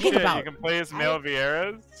you talking Shit, about? You can play as Mel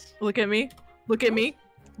Vieira's. Look at me. Look at me.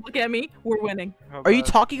 Look at me. We're winning. Hold Are you on.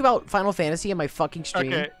 talking about Final Fantasy in my fucking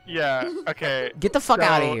stream? Okay, yeah, okay. Get the fuck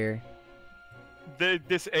out of So- here. The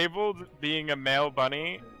disabled being a male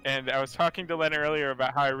bunny, and I was talking to Len earlier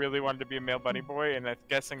about how I really wanted to be a male bunny boy, and I'm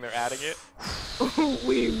guessing they're adding it.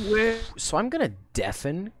 We win. So I'm gonna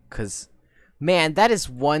deafen, cause, man, that is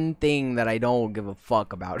one thing that I don't give a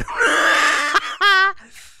fuck about. I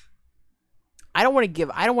don't want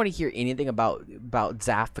to hear anything about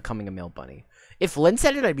Zaf becoming a male bunny. If Lynn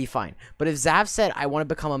said it, I'd be fine. But if Zaf said I want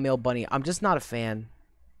to become a male bunny, I'm just not a fan.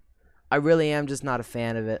 I really am just not a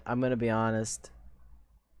fan of it. I'm gonna be honest.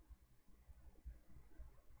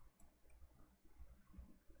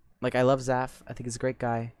 Like, I love Zaf. I think he's a great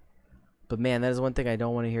guy. But man, that is one thing I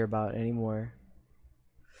don't want to hear about anymore.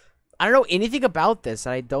 I don't know anything about this,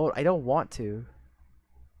 and I don't want to.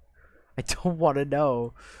 I don't want to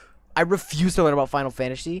know. I refuse to learn about Final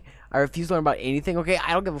Fantasy. I refuse to learn about anything, okay?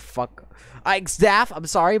 I don't give a fuck. Zaf, I'm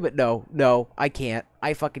sorry, but no, I can't.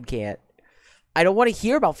 I fucking can't. I don't want to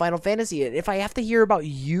hear about Final Fantasy. And if I have to hear about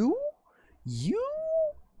you,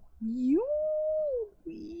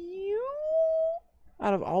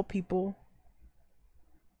 out of all people,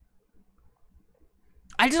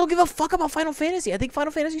 I just don't give a fuck about Final Fantasy. I think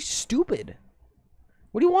Final Fantasy is stupid.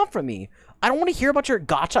 What do you want from me? I don't want to hear about your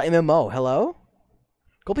gacha MMO. Hello?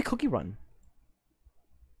 Go play Cookie Run.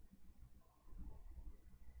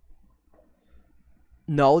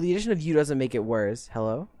 No, the addition of you doesn't make it worse.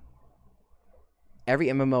 Hello? Every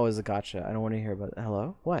MMO is a gotcha. I don't want to hear about it.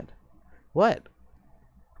 Hello? What? What?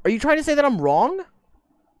 Are you trying to say that I'm wrong?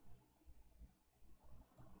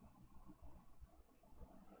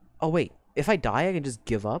 Oh, wait. If I die, I can just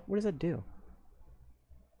give up? What does that do?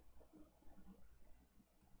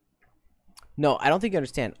 No, I don't think you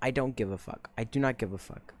understand. I don't give a fuck. I do not give a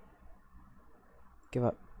fuck. Give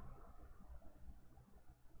up.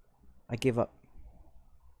 I give up.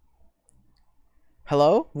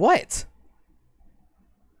 Hello? What?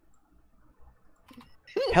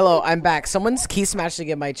 Hello, I'm back. Someone's key smashing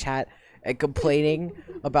in my chat and complaining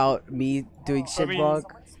about me doing shit wrong.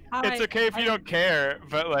 It's okay if you don't care,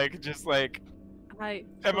 but like, just like, Hi.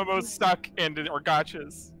 MMOs stuck into or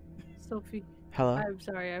gotchas. Sophie. Hello? I'm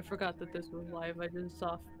sorry, I forgot that this was live. I just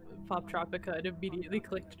saw Pop Tropica and immediately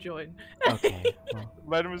clicked join. Okay. Well.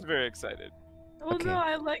 Len was very excited. Well, Okay. no,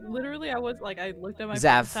 I literally, I looked at my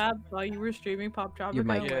Zav. phone tab while you were streaming Pop Tropica. Your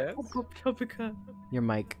mic. I went, "Oh, Pop Tropica." Your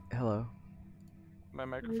mic. Hello. My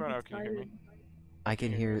microphone. Oh, can you hear me? I can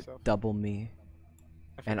Hear hear yourself? double me.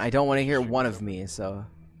 I And fixed I don't want to it. hear Should one be of double. me, so.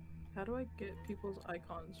 How do I get people's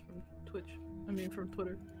icons from Twitch? I mean, from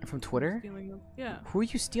Twitter. From I'm Twitter? stealing them. Yeah, Who are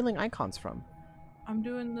you stealing icons from? I'm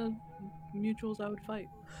doing the mutuals I would fight.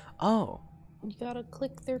 Oh. You gotta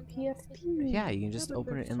click their PFP. Yeah, you can just but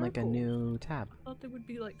open they're it in like a circles. new tab. I thought they would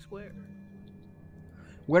be like square.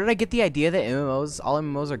 Where did I get the idea that all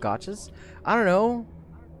MMOs are gotchas? I don't know.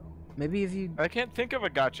 Maybe if you... I can't think of a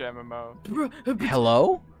gotcha MMO.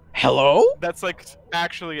 Hello? Hello? That's like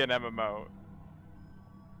actually an MMO.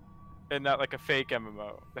 And not like a fake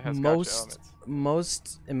MMO that has gotcha elements.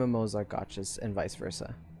 Most MMOs are gotchas and vice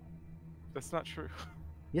versa. That's not true.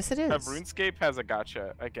 Yes, it is. RuneScape has a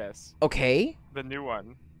gotcha, I guess. Okay. The new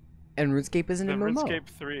one. And RuneScape is an The MMO. RuneScape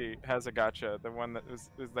 3 has a gotcha. The one that is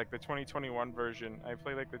like the 2021 version. I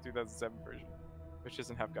play like the 2007 version, which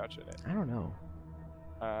doesn't have gotcha in it. I don't know.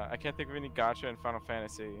 I can't think of any gotcha in Final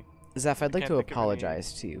Fantasy. Zeph, I'd like can't to think of any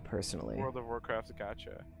apologize to you personally. World of Warcraft's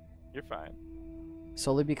gotcha. You're fine.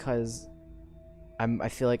 Solely because I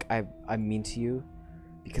feel like I'm mean to you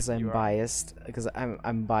because I'm You are. biased. Because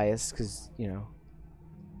I'm biased because, you know.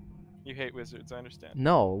 You hate wizards, I understand.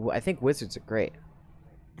 No, I think wizards are great.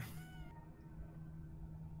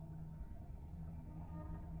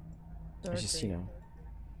 It's just, you know.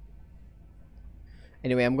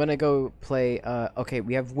 Anyway, I'm gonna go play. Okay,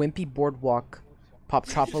 we have Wimpy Boardwalk,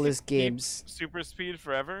 Poptropolis Games, Super Speed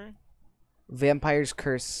Forever? Vampire's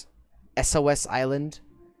Curse, SOS Island,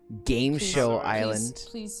 Game Please, Show please, Island.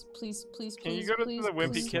 Please, please, please, Can you please, go to please, the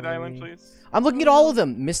Wimpy please. Kid Island, please? I'm looking at all of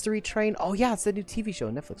them. Mystery Train. Oh yeah, it's the new TV show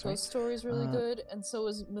on Netflix, right? Ghost Story's really Uh, good, and so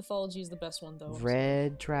is Mythology is the best one though.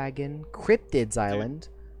 Red Dragon, Cryptids Island,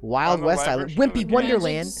 Wild the West live Island, version of the Wimpy game.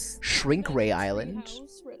 Wonderland, Magic's- Shrink Ray Magic's Island,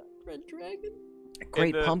 Treehouse, Red Dragon.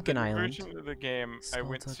 Great In the, Pumpkin the Island. version of the game, I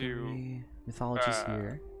went to Skullduggery, Mythology's uh,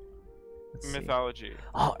 here. Let's see. Mythology.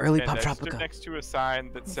 Oh, early And Pop I stood Tropica. next to a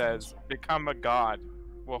sign that says, "Become a god,"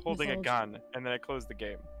 while holding a Mythology. gun, and then I closed the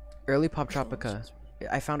game. Early Pop Tropica.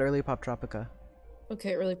 I found early Pop Tropica.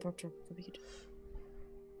 Okay, early Pop Tropica. Beat.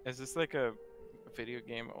 Is this like a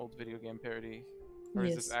old video game parody? Or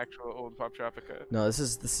is this Yes. actual old Pop Tropica? No, this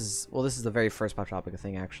is the very first Pop Tropica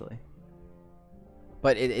thing actually.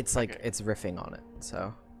 But it's like Okay. it's riffing on it,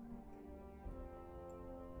 so.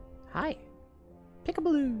 Hi.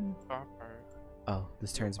 Pick-a-baloo. Pop art. Oh,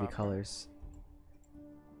 this turns me Pop art. colors.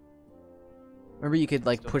 Remember you could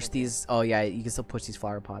like Still push thinking. these. Oh yeah, you can still push these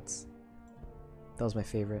flower pots. That was my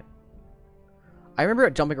favorite. I remember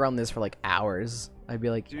jumping around this for like hours. I'd be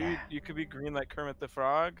like, Dude, yeah. you could be green like Kermit the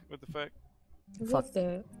Frog. What the fuck? I Fuck. love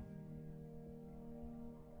that.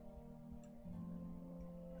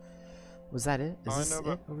 Was that it? Is All I this know it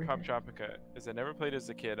about over Pop here? Tropica is I never played as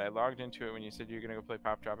a kid. I logged into it when you said you were gonna go play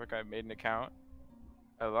Pop Tropica. I made an account.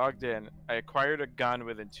 I logged in. I acquired a gun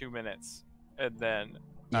within 2 minutes, and then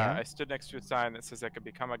Yeah. I stood next to a sign that says I could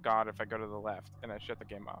become a god if I go to the left, and I shut the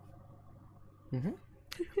game off.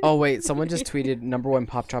 Oh wait, someone just tweeted #1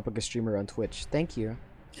 Pop Tropica streamer on Twitch. Thank you.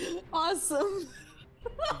 Awesome.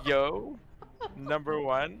 Yo,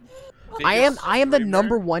 #1. I am biggest the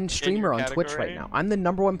streamer #1 in streamer your on Twitch right category. now. I'm the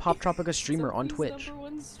 #1 Pop Tropica streamer on Sophie's Twitch.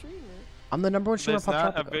 #1 streamer. I'm the #1 streamer There's of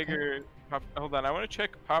Pop not Tropica. a bigger. Hold on, I want to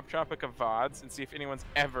check Pop Tropica VODs and see if anyone's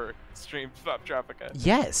ever streamed Pop Tropica.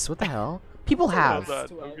 Yes, what the hell? People have.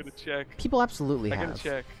 Hold on, I'm gonna check. People absolutely I gotta have.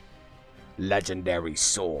 check. Legendary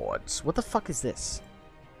swords. What the fuck is this?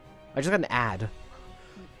 I just got an ad.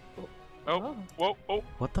 Oh, whoa, oh.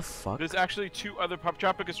 What the fuck? There's actually 2 other Pop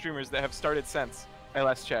Tropica streamers that have started since I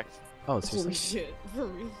last checked. Oh, Holy seriously? shit, for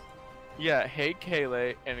real. Yeah, Hey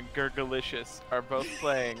Kaylee and Gurgalicious are both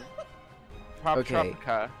playing Pop Okay.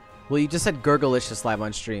 Tropica. Well, you just said Gurgalicious live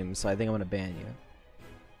on stream, so I think I'm gonna ban you.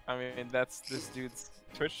 I mean, that's this dude's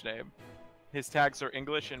Twitch name. His tags are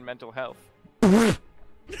English and mental health.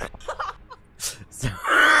 So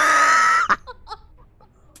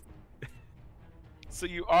So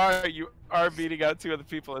you are beating out 2 other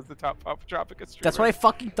people as the top Pop Tropica streamer. that's what I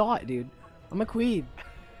fucking thought, dude. I'm a queen.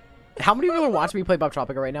 How many people are watching me play Pop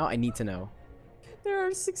Tropica right now? I need to know. There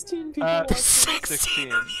are 16 people Uh, watching.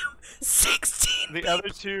 16. 16. The other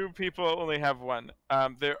 2 people only have 1.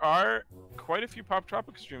 There are quite a few Pop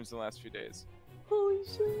Tropica streams in the last few days. Holy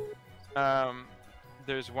shit.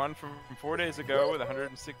 There's one from 4 days ago with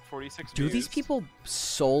 146 Do views. these people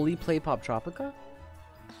solely play Pop Tropica?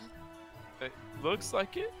 It looks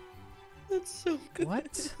like it. That's so good.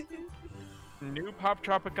 What? New Pop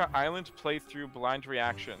Tropica Island playthrough blind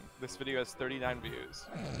reaction. This video has 39 views.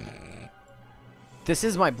 This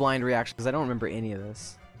is my blind reaction because I don't remember any of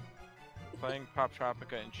this. Playing Pop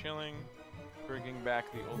Tropica and chilling. Bringing back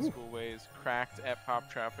the old school ways. Cracked at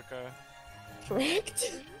Pop Tropica.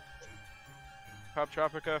 Correct? Pop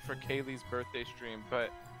Tropica for Kaylee's birthday stream,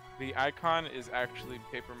 but the icon is actually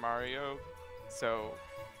Paper Mario, so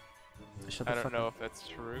Shut the I don't fuck know up. if that's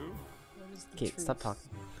true. What is the Okay, stop truth?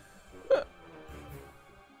 talking.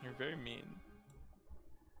 You're very mean.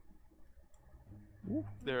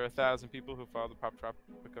 There are 1,000 people who follow the Pop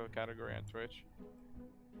Tropica category on Twitch.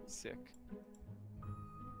 Sick.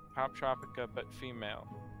 Pop Tropica, but female.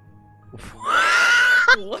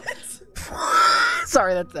 What?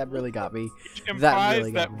 Sorry, that really got me. Which That implies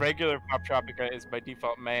really got that me. regular Pop Tropica is by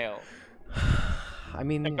default male. I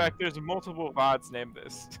mean, In fact, there's multiple VODs named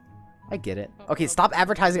this. I get it. Okay, stop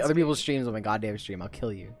advertising other people's streams on my goddamn stream. I'll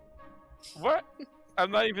kill you. What?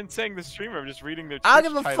 I'm not even saying the streamer. I'm just reading their I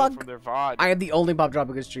Twitch don't give a title fuck. from their VOD. I am the only Pop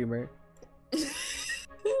Tropica streamer.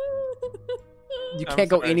 You I'm can't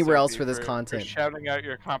go sorry, anywhere else Sophie, for this for content. shouting out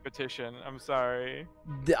your competition. I'm sorry.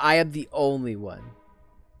 I am the only one.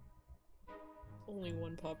 Only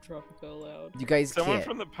one Pop Tropica allowed. You guys Someone can't.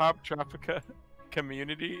 from the Pop Tropica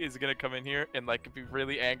community is gonna come in here and like be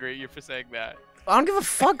really angry at you for saying that. I don't give a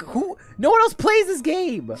fuck. Who? No one else plays this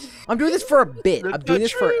game. I'm doing this for a bit. That's I'm doing not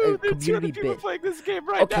this for true. a There's 200 community people bit. playing this game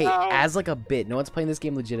right Okay, now. as like a bit. No one's playing this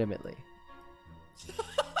game legitimately.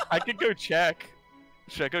 I could go check.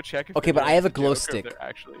 Should I go check? If Okay, they're but I doing have a it glow joke or if stick. they're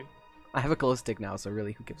actually. I have a glow stick now, so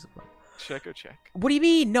really, who gives a fuck? Should I go check? What do you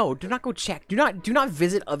mean? No, do not go check. Do not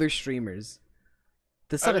visit other streamers.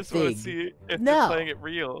 That's I not a just want thing. to see if No. they're playing it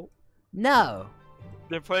real. No.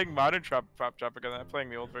 They're playing modern Pop Tropica. They're not playing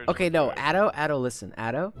the old version. Okay, of no, it. Addo, listen,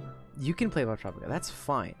 Addo, you can play Pop Tropica. That's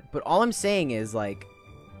fine. But all I'm saying is like,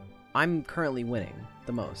 I'm currently winning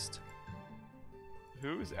the most.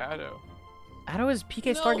 Who's Addo? Addo is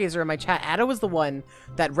PK No. Stargazer in my chat. Addo was the one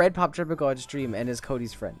that read Pop Tropica on stream and is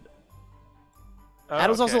Cody's friend. Oh,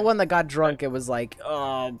 Addo's also okay. the one that got drunk and was like,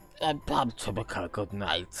 Pop Tropica, good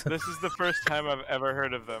night. This is the first time I've ever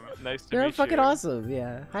heard of them. Nice to They're meet fucking you. awesome,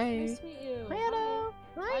 yeah. Hi. Nice to meet you. Hi, Addo.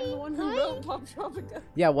 I'm the one who wrote Pop Tropica.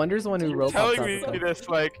 Yeah, Wonder's the one who wrote Pop Telling me Tropica. this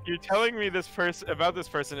like you're telling me this person about this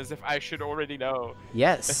person as if I should already know.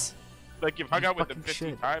 Yes. Like you've hung You out with them fucking 50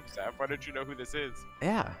 should. times, Saf. Why don't you know who this is?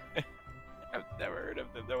 Yeah. I've never heard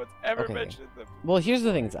of them. No one's ever Okay. mentioned them. Well, here's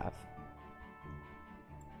the thing, Zaf.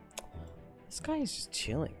 This guy is just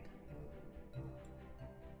chilling.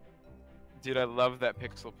 Dude, I love that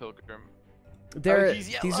Pixel Pilgrim. They're he's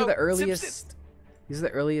these are yellow. the Zip, earliest. zip. These are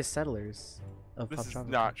the earliest settlers of This Pop is Tropica.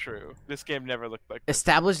 not true. This game never looked like this.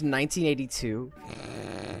 Established in 1982.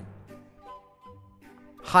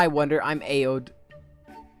 Hi, Wonder. I'm AO'd.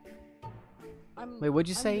 Wait, what'd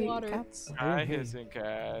you I'm say, water. cats? I Hi, didn't hear you. hissing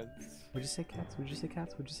cats. What'd you say, cats? What'd you say,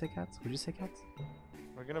 cats? What'd you say, cats? What'd you say, cats?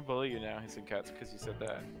 We're gonna bully you now, hissing cats, because you said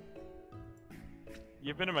that.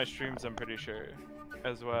 You've been in my streams, I'm pretty sure,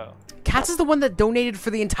 as well. Cats is the one that donated for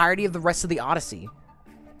the entirety of the rest of the Odyssey.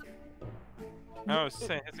 I was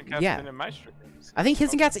saying hissing cats Yeah. have been in my streams. I think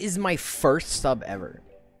Hissing Cats is my first sub ever.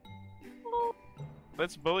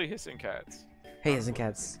 Let's bully hissing cats. Hey, Hissing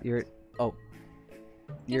Cats, you're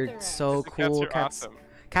you're their ass. so Hissing cool, Cats, you're Cats. awesome.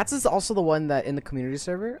 Cats is also the one that in the community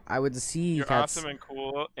server I would see You're Cats. awesome and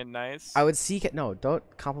cool and nice. I would see no, don't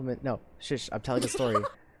compliment. No, shush. I'm telling a story. Don't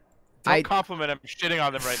I- compliment. I'm shitting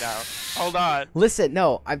on them right now. Hold on. Listen,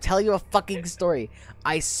 no, I'm telling you a fucking story.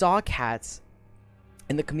 I saw Cats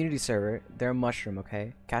in the community server. They're a mushroom,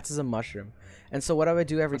 okay? Cats is a mushroom, and so what I would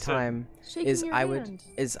do every Listen. time Shaking is your I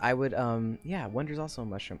would hand. yeah, Wonder's also a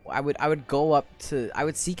mushroom. I would go up to I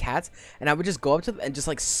would see Cats and I would just go up to them and just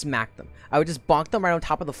like smack them. I would just bonk them right on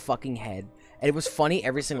top of the fucking head and it was funny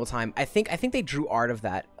every single time. I think they drew art of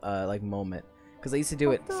that like moment because they used to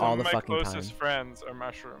do it all the fucking time. Some of my closest friends are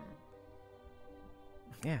mushroom.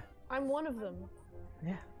 Yeah. I'm one of them.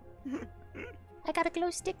 Yeah. I got a glow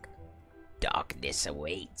stick. Darkness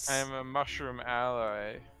awaits. I am a mushroom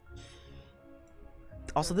ally.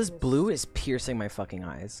 Also, this blue is piercing my fucking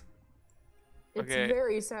eyes. It's Okay.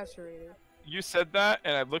 very saturated. You said that,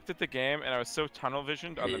 and I looked at the game, and I was so tunnel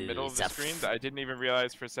visioned on the middle of Who's the screen that I didn't even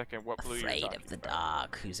realize for a second what blue you were Afraid talking of the about.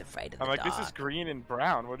 dark. Who's afraid of the I'm like, dark? this is green and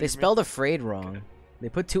brown. What do They you spelled mean? afraid wrong. They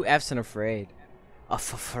put 2 F's in afraid.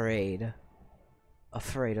 Afraid.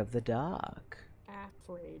 Afraid of the dark.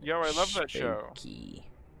 Afraid. Yo, I love that show. Spooky.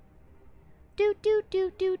 Do do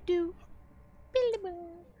do do do.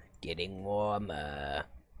 Getting warmer.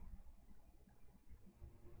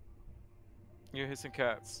 You hissing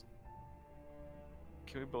cats.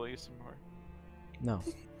 Can we bully you some more? No.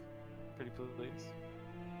 Pretty please.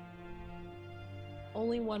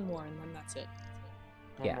 Only one more, and then that's it.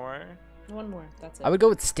 One Yeah. more? One more. That's it. I would go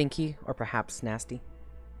with stinky or perhaps nasty.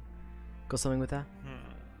 Go something with that.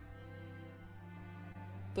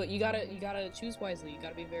 But you gotta choose wisely. You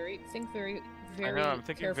gotta be think very I know, I'm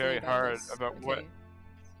thinking carefully very about hard this. about what Okay.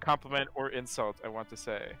 compliment or insult I want to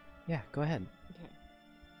say. Yeah, go ahead. Okay.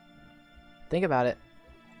 Think about it.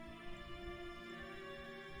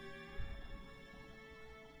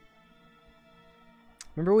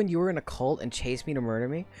 Remember when you were in a cult and chased me to murder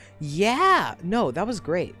me? Yeah! No, that was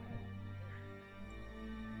great.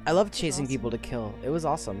 I love chasing people to kill. It was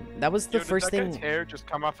awesome. That was the Yo, first did that thing. guy's hair just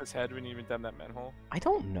come off his head when he went down that manhole? I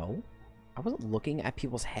don't know. I wasn't looking at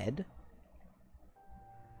people's head.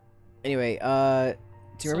 Anyway,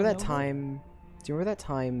 do you remember that So time? Do you remember that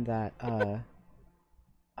time that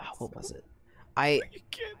what was it? You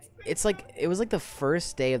can't say It's like it was like the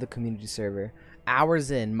first day of the community server. Hours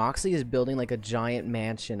in, Moxley is building like a giant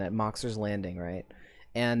mansion at Moxer's Landing, right?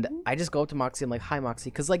 And I just go up to Moxie. I'm like, "Hi, Moxie,"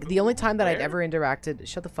 because like the only time that I'd Where? ever interacted.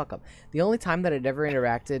 Shut the fuck up. The only time that I'd ever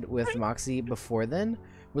interacted with Moxie before then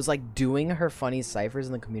was like doing her funny ciphers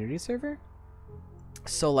in the community server.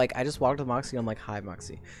 So like I just walked up to Moxie. I'm like, "Hi,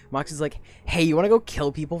 Moxie." Moxie's like, "Hey, you want to go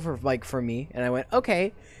kill people for me?" And I went,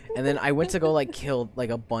 "Okay." And then I went to go like kill like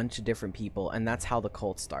a bunch of different people, and that's how the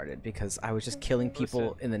cult started because I was just killing people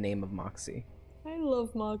Listen. in the name of Moxie. I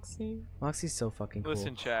love Moxie. Moxie's so fucking cool.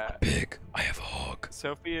 Listen, chat. Big. I have a hog.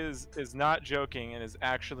 Sophie is not joking and is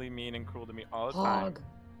actually mean and cruel to me all the time. Hog.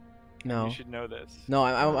 No. You should know this. No,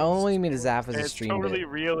 I only mean as Zaf as And a it's stream totally bit.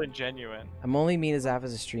 real and genuine. I'm only mean as Zaf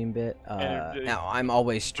as a stream bit. And it Now I'm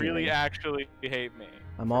always streaming. Really actually hate me.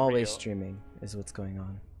 I'm for always real. streaming. Is what's going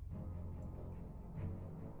on.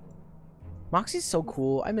 Moxie's so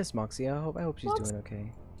cool. I miss Moxie. I hope she's doing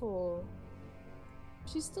okay. Oh.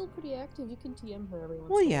 She's still pretty active. You can DM her every once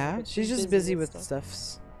Well, in a while, yeah, but she's just busy with stuff.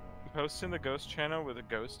 stuffs. Post in the ghost channel with a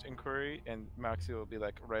ghost inquiry, and Moxie will be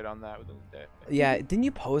like right on that within a day. Yeah, didn't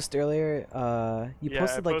you post earlier? You Yeah,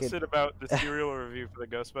 posted I like posted about the cereal review for the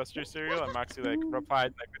Ghostbusters cereal, and Moxie like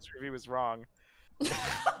replied like this review was wrong.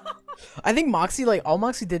 I think Moxie like all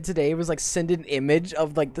Moxie did today was like send an image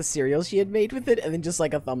of like the cereal she had made with it, and then just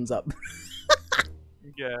like a thumbs up.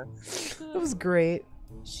 Yeah. It was great.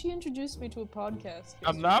 She introduced me to a podcast.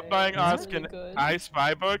 I'm not yesterday. buying It's Osk really an good. I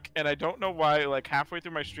Spy book, and I don't know why. Like halfway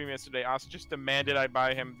through my stream yesterday, Osk just demanded I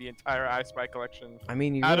buy him the entire I Spy collection. I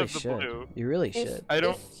mean, you Out really of the should. blue. You really If- should. I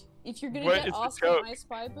don't. If you're gonna What get is the Oscar joke? and I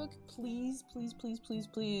Spy book, please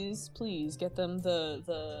get them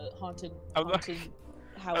the haunted I'm not-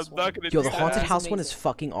 house I'm one. not gonna Yo, do the that. haunted That's house one is amazing.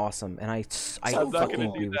 fucking awesome, and I So I'm not fucking gonna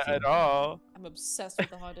agree do with that you. at all. I'm obsessed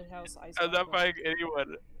with the haunted house I Spy I'm not book. buying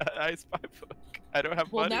anyone an I Spy book. I don't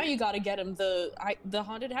have Well, money. now you gotta get him the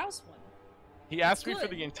haunted house one. He asked me for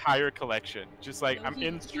good. the entire collection. Just like No, I'm he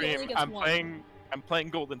in only stream. gets I'm one. playing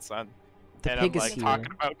Golden Sun. The and pig I'm is like here.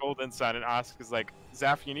 talking about Golden Sun, and Osk is like,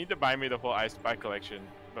 Zaf, you need to buy me the whole I Spy collection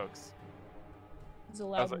books. He's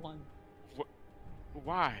allowed like- one,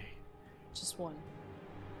 Why? just one.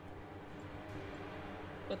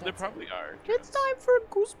 But There that's probably are. It's time for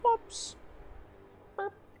goosebumps.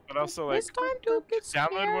 But also like, It's time to get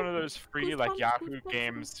download one of scared. those free like Yahoo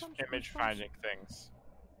Games image finding things.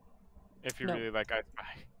 If you No. really like I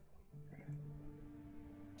Spy.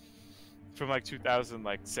 From like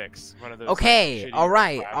 2006, one of those. like, Okay, shitty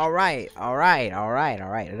alright, flash-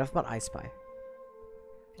 alright. Enough about I Spy.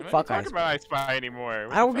 I'm not Fuck even I talking about I Spy anymore.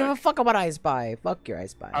 What I don't the give a fuck? fuck about I Spy. Fuck your I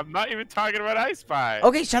Spy. I'm not even talking about I Spy.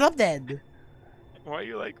 Okay, shut up then. Why are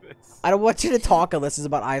you like this? I don't want you to talk unless it's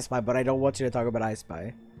about I Spy, but I don't want you to talk about I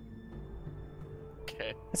Spy.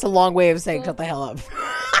 Okay. That's a long way of saying shut the hell up.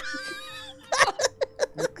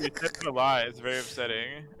 You're just a lie. It's very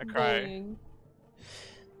upsetting. I cry. bullying.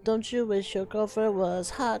 Don't you wish your girlfriend was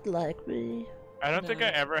hot like me? I don't think I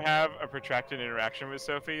No. ever have a protracted interaction with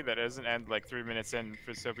Sophie that doesn't end like 3 minutes in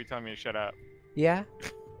for Sophie telling me to shut up. Yeah?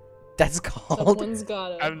 That's called... Someone's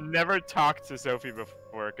gotta. I've never talked to Sophie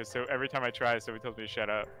before, because every time I try, Sophie tells me to shut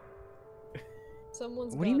up.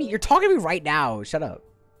 Someone's What do you mean? gotta. You're talking to me right now. Shut up.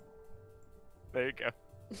 There you go.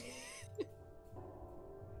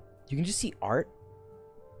 You can just see art?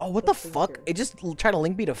 Oh, what the That's fuck? weird. It just tried to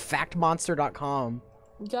link me to factmonster.com.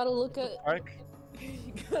 You gotta look at. Like,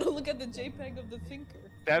 You gotta look at the JPEG of the thinker.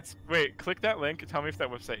 wait, click that link and tell me if that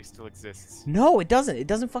website still exists. No, it doesn't. It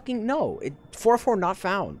doesn't fucking... No. 404 not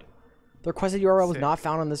found. The requested URL was Sick. not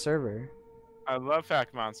found on the server. I love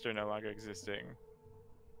Fact Monster no longer existing.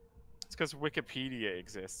 It's because Wikipedia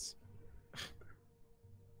exists.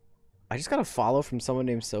 I just got a follow from someone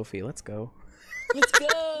named Sophie. Let's go. Let's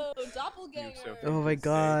go, doppelganger. Sophie. Oh my Insane.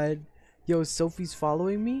 god. Yo, Sophie's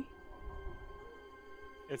following me?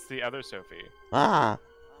 It's the other Sophie. Ah.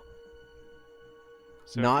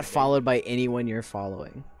 Sophie Not Day. followed by anyone you're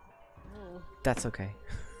following. Oh. That's okay.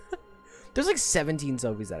 There's like 17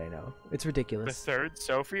 Sophies that I know. It's The ridiculous. third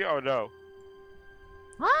Sophie? Oh no.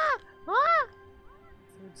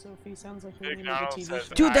 Third Sophie sounds like the Big name of a Donald TV says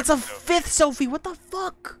show. Dude, that's a I'm Sophie. 5th Sophie. What the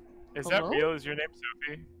fuck? Is that Hello? real? Is your name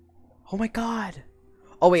Sophie? Oh my god.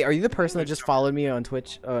 Oh wait, are you the person that There's just no- followed me on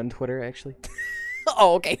Twitch, on Twitter, actually?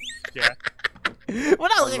 Oh, okay. Yeah. Well,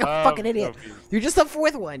 not like a Love fucking idiot. Sophies. You're just the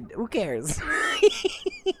 4th one. Who cares?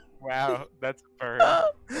 Wow, that's a bird.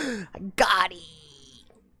 Got it.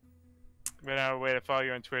 Went out of a way to follow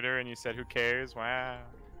you on Twitter and you said, who cares? Wow.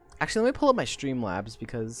 Actually, let me pull up my Streamlabs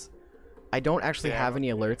because I don't actually Yeah, have any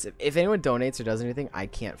alerts. If anyone donates or does anything, I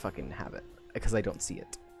can't fucking have it because I don't see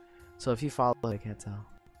it. So if you follow, I can't tell.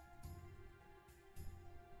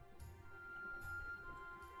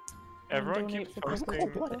 Everyone donate keeps for posting.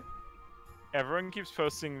 Purple. Everyone keeps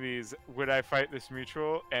posting these. Would I fight this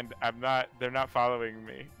mutual? And I'm not. They're not following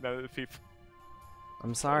me. None of the people.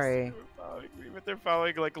 I'm sorry. posting are following me, but they're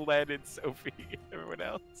following like Len and Sophie and everyone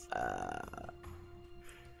else.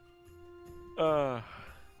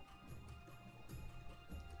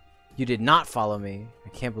 You did not follow me. I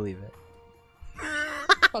can't believe it.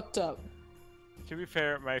 Fucked up. To be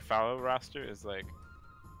fair, my follow roster is like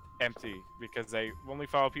empty because I only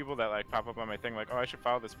follow people that like pop up on my thing. Like, oh, I should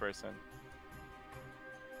follow this person.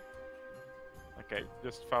 Okay,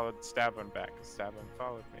 just followed Stabon back. Stabon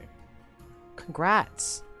followed me.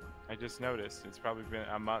 Congrats. I just noticed. It's probably been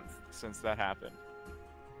a month since that happened.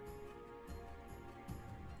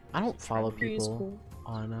 I don't follow Pretty people cool.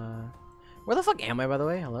 on Where the fuck am I, by the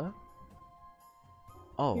way? Hello?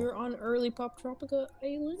 Oh, You're on early Pop Tropica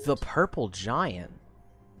Island? the purple giant.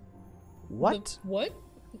 What? The what?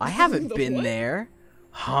 I haven't The been what? there.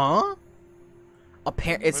 Huh? It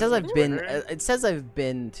What says is I've it, been. Twitter? It says I've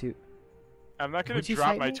been to. I'm not gonna Would you drop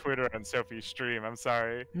fight my me? Twitter on Sophie's stream. I'm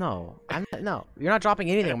sorry. No, no. You're not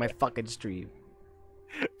dropping anything on my fucking stream.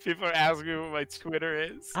 People are asking me what my Twitter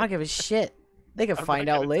is. I don't give a shit. They can I'm find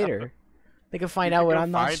not out gonna tell later. them. They can find You out can when go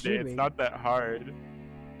I'm not find streaming. it. It's not that hard.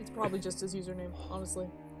 It's probably just his username, honestly.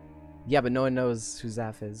 Yeah, but no one knows who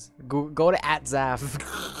Zaf is. Go to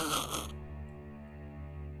 @Zaf.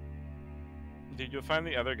 Dude, you'll find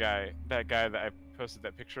the other guy, that guy that I posted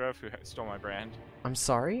that picture of who stole my brand. I'm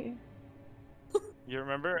sorry. You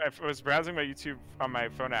remember? I was browsing my YouTube on my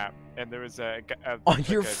phone app, and there was On like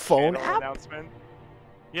your a phone channel app? announcement.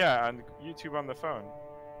 Yeah, on YouTube on the phone.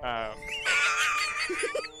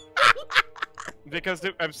 Because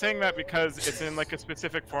I'm saying that because it's in like a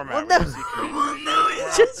specific format. no. where you see community No,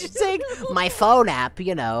 it's just you're saying my phone app.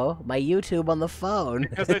 You know, my YouTube on the phone.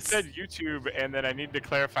 Because I said YouTube, and then I need to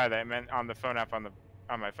clarify that I meant on the phone app on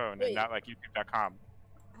my phone, and Wait. not like YouTube.com.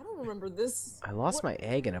 I don't remember this. I lost my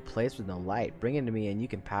egg in a place with no light. Bring it to me, and you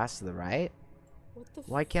can pass to the right. What the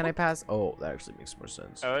Why can't I pass? Oh, that actually makes more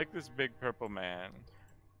sense. I like this big purple man.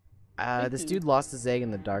 This dude lost his egg in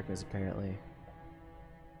the darkness, apparently.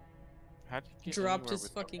 How did you get Dropped anywhere his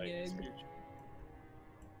with the fucking legs, egg. dude?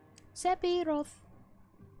 Sephiroth.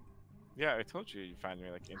 Yeah, I told you find me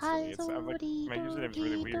like instantly. It's, I'm like, my username is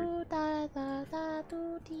really weird.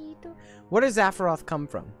 Where does Zaphiroth come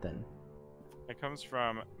from, then? It comes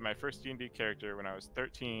from my first D&D character when I was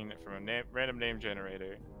 13 from a random name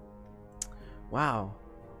generator. Wow.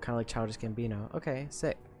 Kind of like Childish Gambino. Okay,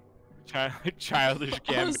 sick. Childish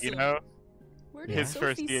Gambino, Where did his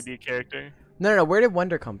first Sophie's- D&D character. No, where did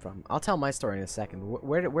Wonder come from? I'll tell my story in a second.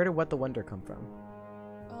 Where did What the Wonder come from?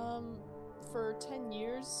 For 10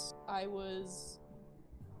 years, I was...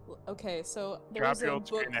 Okay, so there Drop was your a old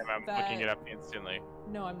book screen name. I'm that... looking it up instantly.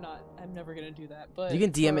 No, I'm not. I'm never gonna do that. But You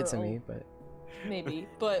can DM it for to a- me, but Maybe.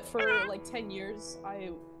 But for like 10 years,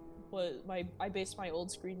 I I based my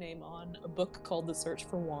old screen name on a book called The Search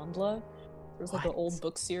for Wandla. It was like an What? old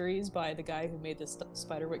book series by the guy who made the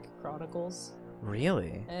Spiderwick Chronicles.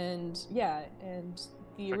 Really? And yeah, and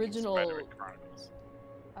the Fucking original. Spiderwick Chronicles.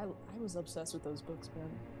 I was obsessed with those books,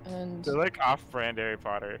 man. And They're like off-brand Harry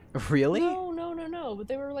Potter. Really? no, but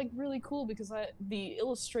they were like really cool because the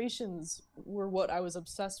illustrations were what I was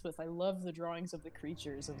obsessed with. I love the drawings of the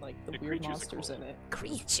creatures and like the The weird creatures are monsters cool. in it.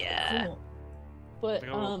 Creature. Cool. But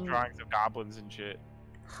Like little drawings of goblins and shit.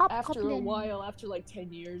 after a Hobgoblin. while, after like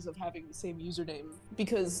 10 years of having the same username,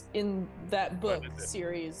 because in that book is it?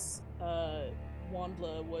 series,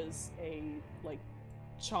 Wandla was a like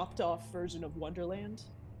chopped off version of Wonderland.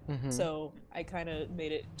 Mhm. So I kind of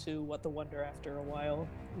made it to What the Wonder after a while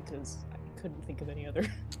because I couldn't think of any other.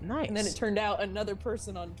 Nice. And then it turned out another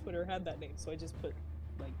person on Twitter had that name, so I just put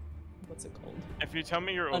like, what's it called? If you tell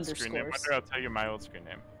me your old screen name, Underscores. Wonder, I'll tell you my old screen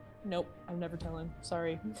name. Nope, I'll never tell him.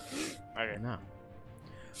 Sorry. Okay. No.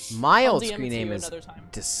 My I'll old DM it screen to you name is another time.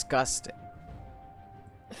 disgusting.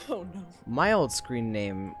 Oh no. My old screen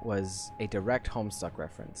name was a direct Homestuck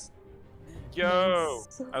reference. Yo,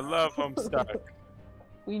 Nice. I love Homestuck.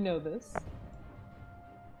 We know this.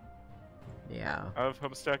 Yeah. I love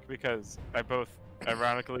Homestuck because I both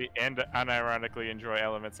ironically and unironically enjoy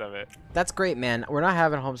elements of it. That's great, man. We're not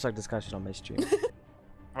having a Homestuck discussion on my stream.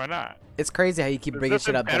 Why not? It's crazy how you keep There's bringing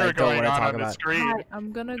shit nothing up that I better don't going want to on talk on the about. screen. Hi,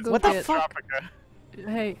 I'm gonna go What the get. fuck? Tropica.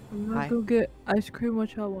 Hey, I'm gonna Hi. go get ice cream.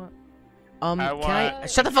 What y'all want? I Can I want-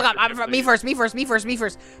 shut the fuck up? I'm me Please.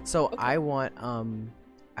 first. So Okay. I want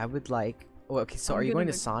I would like. Oh, okay. So I'm are you getting going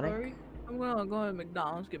to Sonic? McFlurry. I'm gonna go to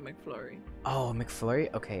McDonald's get McFlurry. Oh,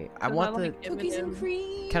 McFlurry. Okay. I 'Cause want the. like Cookies and M&Ms.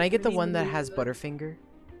 cream. Can I get the Me one that neither. has Butterfinger?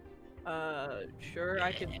 Sure.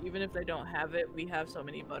 I can. Even if they don't have it, we have so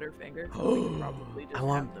many Butterfingers. So we can probably just I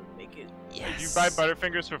want- have them make it. Yes. Did you buy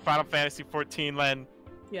Butterfingers for Final Fantasy 14, Len?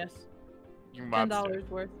 Yes. You $10 monster.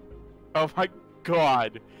 worth. Oh my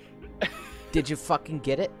god. Did you fucking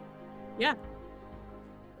get it? Yeah.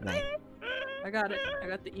 Nice. I got it. I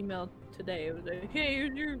got the email today. It was like, hey,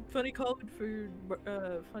 here's your funny code for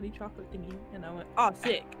your funny chocolate thingy. And I went, oh,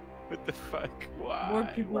 sick. What the fuck? Why? More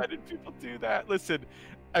people- Why did people do that? Listen,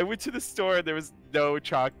 I went to the store and there was no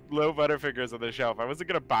low Butterfingers on the shelf. I wasn't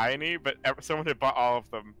gonna buy any, but someone had bought all of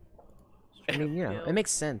them. I mean, you know, it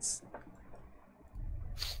makes sense.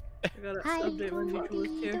 I got an update when Mutual was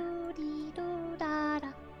here.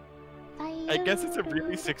 I guess it's a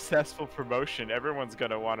really successful promotion. Everyone's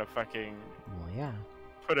gonna want to fucking Well, yeah.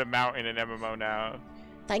 put a mount in an MMO now.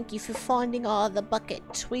 Thank you for finding all the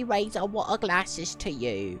buckets. We raise our water glasses to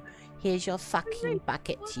you. Here's your fucking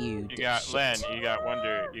bucket, you You got dipshit. Len, you got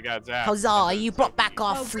Wonder, you got Zap. Huzzah, you brought back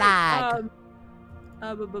our Oh, flag.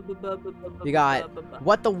 You got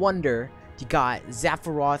What the Wonder. You got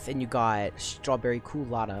Zaphiroth and you got Strawberry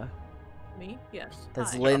Coolata. Me? Yes.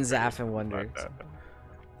 That's Hi. Lin, Zaph, and Wonder. Fuck that.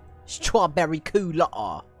 Strawberry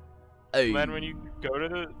Coolata. Oh. Len, when you go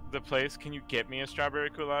to the place, can you get me a strawberry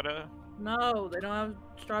culotta? No, they don't have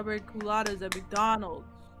strawberry culottes at McDonald's.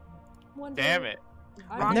 Wonder- Damn it.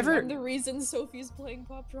 I'm never- I'm the reason Sophie's playing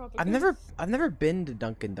Pop Tropica. I've never been to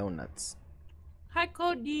Dunkin' Donuts. Hi,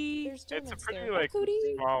 Cody. There's It's a donuts pretty there. like Cody.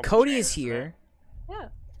 small Cody chain, is here. Yeah.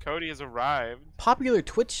 Cody has arrived. Popular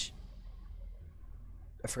Twitch.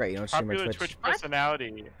 I forgot you don't stream on Popular Twitch. Twitch personality.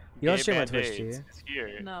 You don't Gabe stream on Twitch, do Band-Aids you? is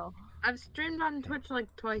here. No. I've streamed on Twitch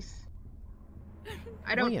like twice. I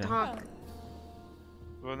Well, don't you know. talk.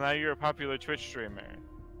 Well, now you're a popular Twitch streamer.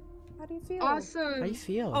 How do you feel? How Awesome. you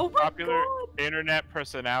feel? Oh my Popular god. internet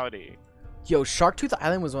personality. Yo, Sharktooth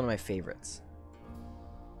Island was one of my favorites.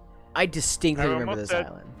 I distinctly I remember almost this said-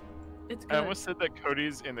 island. It's I good. almost said that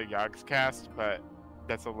Cody's in the Yogs cast, but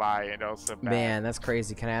that's a lie and also bad. Man, that's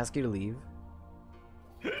crazy. Can I ask you to leave?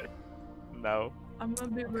 No. I'm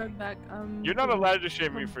gonna be right back. You're not allowed to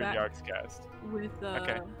shame me come for back. Yogs cast. With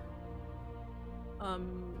Okay.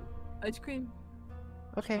 Ice cream.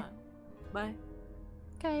 Okay. Bye.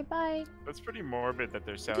 Okay, bye. That's pretty morbid that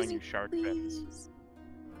they're selling you shark fins.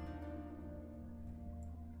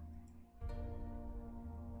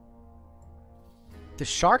 The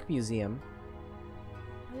Shark Museum.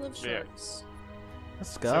 I love Yeah. sharks.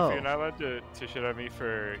 Let's So go. if you're not allowed to shit on me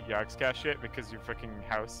for Yogs cast shit because your fucking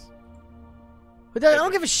house. But I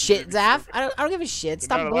don't give a shit, Zaf. I don't give a shit. You're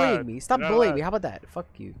Stop not bullying allowed. me. Stop You're not bullying me. allowed. How about that?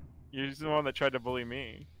 Fuck you. You're the one that tried to bully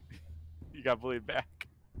me. You got bullied back.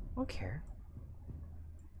 I don't care.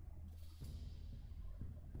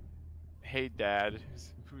 Hey, Dad.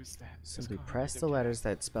 Who's that? Who's Simply calling press me the Dad? letters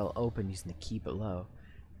that spell open using the key below.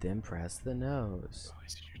 Then press the nose. Oh,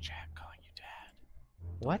 is it your chat calling you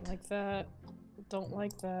Dad? What? Like that. Don't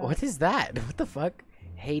like that. What is that? What the fuck?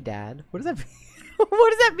 Hey, Dad. What does that mean? What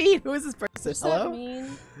does that mean? Who is this person? What's Hello? that mean?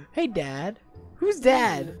 Hey, Dad. Who's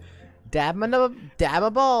Dad? Dab my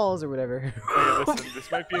balls or whatever. Okay, listen,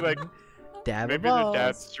 this might be like Dab my maybe their balls.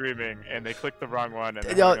 dad's streaming and they clicked the wrong one. And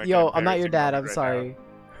they're Yo, having, like, yo, an I'm not your embarrassing dad. I'm moment right sorry.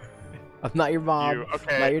 I'm not your now. mom. You, I'm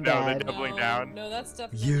okay, not your no, they're dad. doubling No, down. no, that's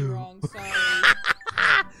definitely You. wrong. Sorry.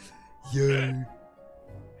 Yeah.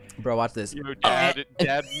 Bro, watch this. Yo, dad,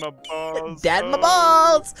 dad, my balls. Dad my oh.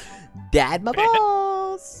 balls. Dad my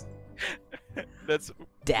balls. That's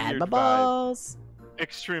Dad weird my vibe. balls.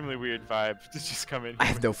 Extremely weird vibe to just come in. I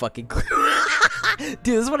have no fucking clue. Dude,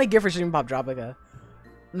 this is what I get for streaming Pop Tropica.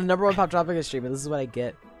 The number one Pop Tropica streamer. This is what I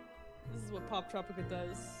get. This is what Pop Tropica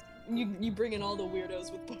does. You bring in all the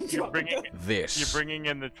weirdos with Pop You're Tropica. bringing, This. you're bringing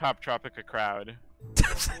in the Pop Tropica crowd.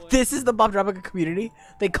 This is the Pop Tropica community.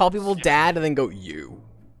 They call people dad and then go, you.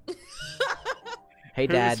 Hey,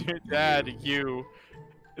 Who's dad. your dad? You.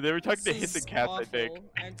 They were talking to This is Hissing Cats, I think. awful,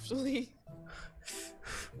 Actually.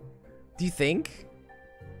 Do you think?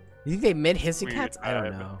 You think they meant hissing Weird cats? I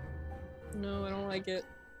don't vibe. know. No, I don't like it.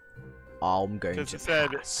 I'm going Just to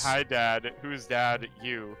said, pass. hi dad, who's dad?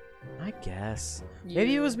 You. I guess.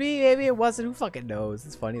 Maybe it You. was me, maybe it wasn't. Who fucking knows?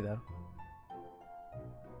 It's funny though.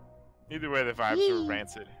 Either way, the vibes were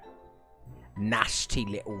rancid. Nasty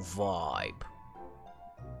little vibe.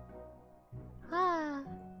 Ah.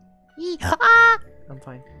 Ah. I'm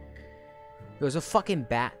fine. There's a fucking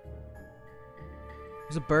bat.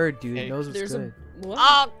 There's a bird, dude. Hey, It knows what's There's good. a what?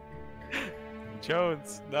 Oh!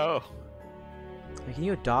 Jones, no. Hey, can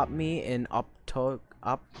you adopt me in Opotica?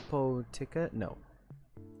 No.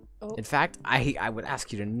 Oh. In fact, I would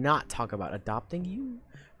ask you to not talk about adopting you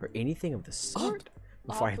or anything of the sort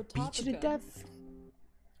before I beat you to Opotopica. death.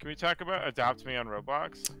 Can we talk about Adopt Me on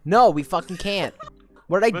Roblox? No, we fucking can't.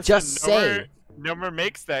 What did I Listen, just say? Nomer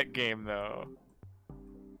makes that game, though.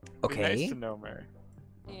 Be nice Okay. to Nomer.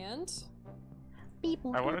 And?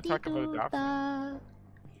 I want to talk about adoption.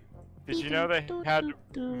 Did you know they had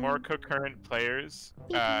more concurrent players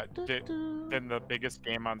than the biggest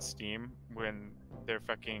game on Steam when their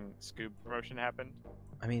fucking Scoob promotion happened?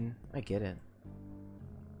 I mean, I get it.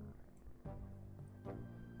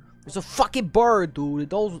 There's a fucking bird, dude.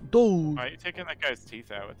 Dude. Why are you taking that guy's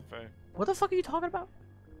teeth out with the phone? What the fuck are you talking about?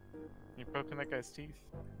 You're poking that guy's teeth.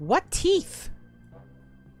 What teeth?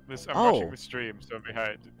 I'm Oh. watching the stream, so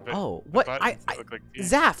behind. But Oh, the what? buttons look like teeth.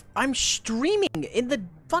 Zaf, I'm streaming in the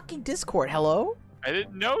fucking Discord. Hello? I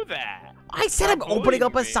didn't know that. I said Stop I'm opening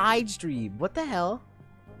up a bullying me. side stream. What the hell?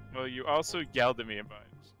 Well, you also yelled at me a bunch.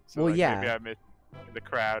 So Well, like, yeah. Maybe I missed the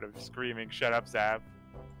crowd of screaming, "Shut up, Zav!"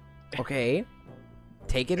 Okay.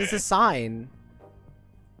 Take it as a sign.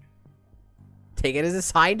 Take it as a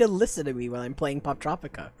sign to listen to me when I'm playing Pop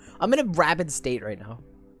Tropica. I'm in a rabid state right now.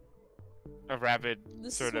 A rabid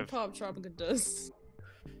This sort is what of. Pop Tropica does.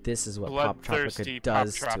 This is what Pop Bloodthirsty Tropica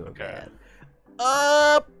does Pop to a Tropica. man.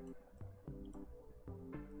 Up!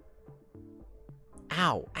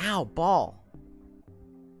 Ow, ow, ball.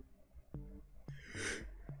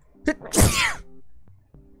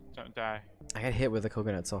 Don't die. I got hit with a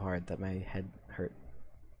coconut so hard that my head hurt.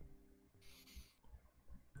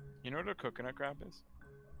 You know what a coconut crab is?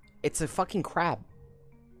 It's a fucking crab.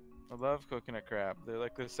 I love coconut crab. They're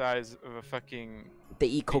like the size of a fucking. They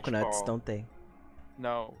eat coconuts, ball. don't they?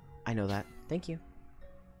 No, I know that. Thank you.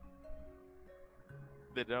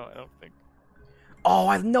 they don't. I don't think. Oh,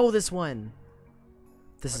 I know this one.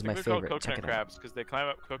 This I is think my they're favorite. called Check coconut it out. crabs because they climb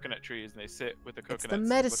up coconut trees and they sit with the coconuts. It's the that look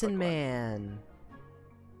medicine like limes. man.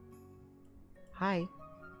 Hi.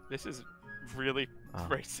 This is really Oh.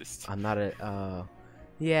 racist. I'm not a.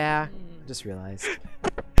 Yeah. Mm. Just realized.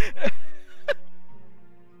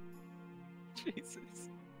 Jesus.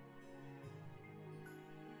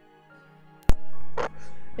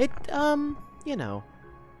 It. You know.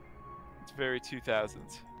 It's very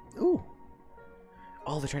 2000s. Ooh.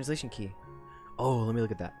 Oh, the translation key. Oh, let me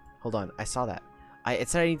look at that. Hold on. I saw that. It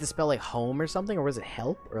said I need to spell like home or something, or was it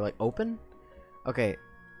help or like open? Okay.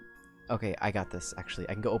 Okay, I got this. Actually,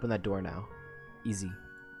 I can go open that door now. Easy.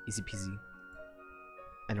 Easy peasy.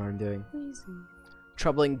 I know what I'm doing.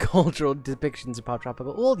 Troubling cultural depictions of Pop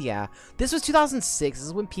Tropical. Well, yeah. This was 2006. This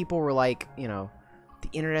is when people were like, you know, the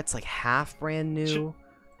internet's like half brand new.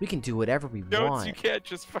 We can do whatever we Jones, want. you can't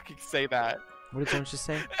just fucking say that. What did Jones just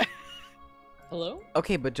say? Hello?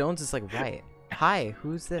 Okay, but Jones is like right. Hi,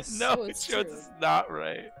 who's this? No, Oh, it's Jones true. is not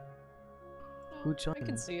right. Who I can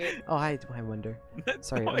joined? see it. Oh, hi, I wonder.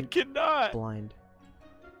 Sorry, no, I I'm cannot. blind.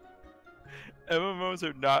 MMOs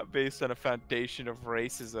are not based on a foundation of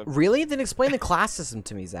racism. Really? Then explain the class system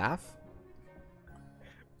to me, Zaf.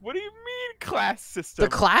 What do you mean class system? The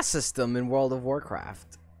class system in World of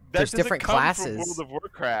Warcraft. That there's doesn't different come from classes. World of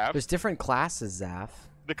Warcraft. There's different classes, Zaf.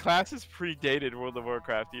 The classes predated World of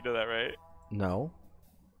Warcraft. You know that, right? No.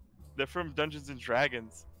 They're from Dungeons and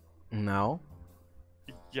Dragons. No.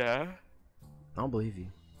 Yeah. I don't believe you.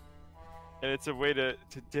 And it's a way to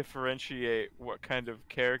differentiate what kind of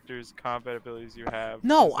characters, combat abilities you have.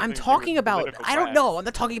 No, It's I'm something to do talking with about. political I don't class. know. I'm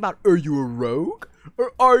not talking about. Are you a rogue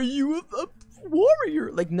or are you a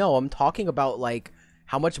warrior? Like, no, I'm talking about like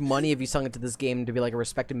how much money have you sunk into this game to be like a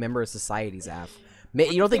respected member of society, Zaf?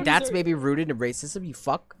 You don't think that's maybe rooted in racism? You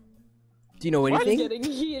fuck. Do you know anything? Getting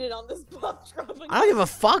heated on this pop drop. I don't give a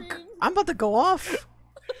fuck. I'm about to go off.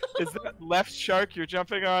 Is that left shark you're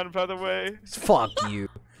jumping on, by the way? Fuck you.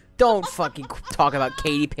 Don't fucking talk about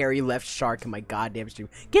Katy Perry left shark in my goddamn stream.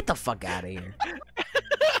 Get the fuck out of here.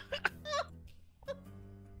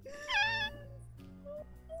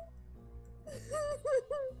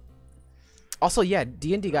 Also, yeah,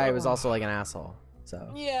 D&D guy was also like an asshole.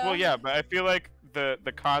 So. Yeah. Well, yeah, but I feel like the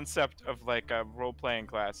concept of like a role-playing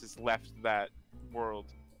class has left that world.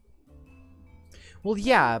 Well,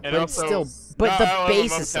 yeah, And but also, still, but not the all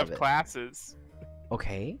basis have of it. classes.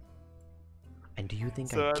 Okay. And do you think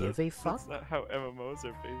So I give a fuck? That's not how MMOs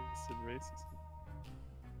are based in racism.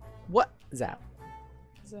 What? Zap.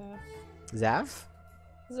 Zaf. Zav?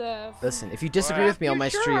 Zaf. Listen, if you disagree with me on my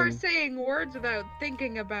You sure stream, are saying words without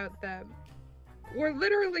thinking about them. We're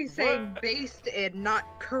literally saying What? based in,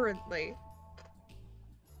 not currently.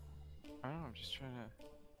 I don't know, I'm just trying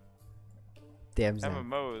to... damn Zav.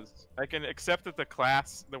 MMOs. I can accept that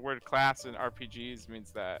the word class in RPGs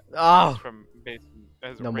means that. Oh, It's from based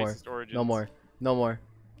as no more. racist origins. No more. No more.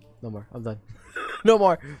 No more. I'm done. No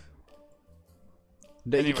more.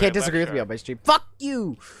 No, you Anyway, can't disagree with left me shark. on my stream. Fuck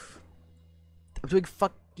you! I'm doing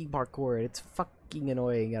fucking parkour and it's fucking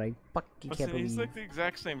annoying and I fucking Listen, can't he's believe. like the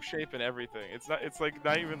exact same shape and everything. It's not. It's like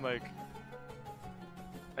not even like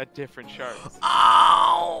a different shark.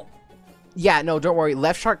 Ow! Yeah, no, don't worry.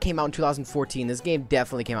 Left Shark came out in 2014. This game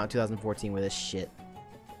definitely came out in 2014 with this shit.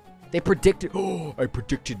 They predicted. Oh, I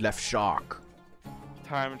predicted Left Shark.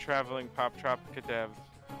 Time traveling pop tropica dev.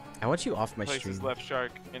 I want you off my Places stream. left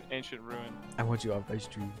shark in ancient ruin. I want you off my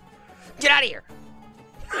stream. Get out of here!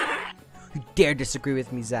 You dare disagree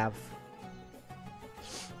with me, Zav.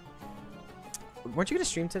 Weren't you gonna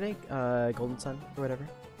stream today, Golden Sun or whatever?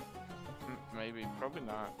 Maybe, probably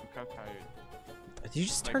not. I'm kind of tired. Did you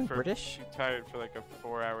just Like, turn British? I'm tired for like a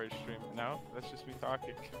 4-hour stream. No, that's just me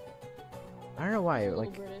talking. I don't know why. Little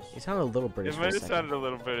Like, British. you sounded a little British It for a might have second. sounded a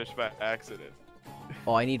little British by accident.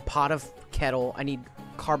 Oh, I need pot of kettle. I need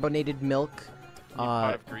carbonated milk,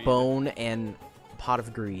 pot of greed. bone, and pot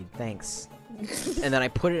of greed. Thanks. And then I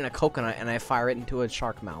put it in a coconut and I fire it into a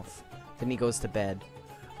shark mouth. Then he goes to bed.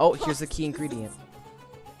 Oh, here's the key ingredient.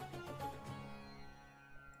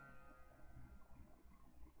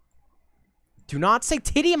 Do not say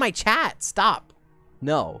titty in my chat. Stop.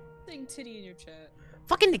 No. Saying titty in your chat.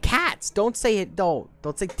 Fucking the cats. Don't say it. Don't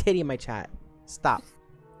say titty in my chat. Stop.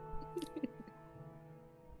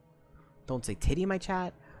 Don't say titty in my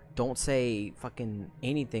chat. Don't say fucking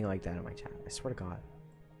anything like that in my chat. I swear to God.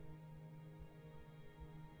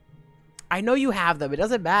 I know you have them. It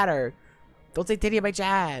doesn't matter. Don't say titty in my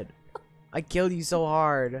chat. I killed you so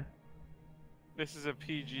hard. This is a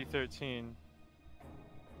PG-13.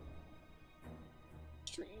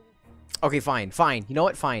 Stream. Okay, fine. Fine. You know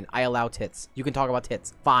what? Fine. I allow tits. You can talk about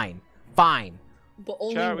tits. Fine. Fine. But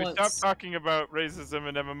only Chat, we once. stop talking about racism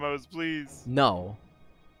in MMOs, please. No.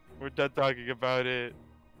 We're done talking about it.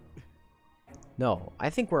 No. I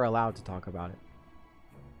think we're allowed to talk about it.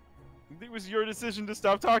 It was your decision to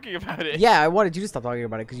stop talking about it. Yeah, I wanted you to stop talking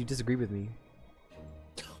about it because you disagree with me.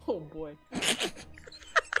 Oh boy.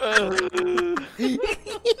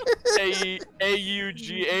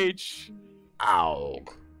 AUGH. Ow.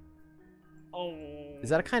 Oh. Is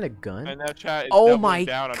that a kind of gun? And now chat is Oh doubling my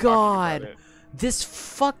down on talking God. about it. This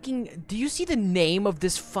fucking... Do you see the name of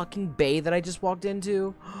this fucking bay that I just walked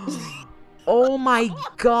into? Oh my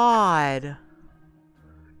God.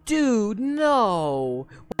 Dude, no.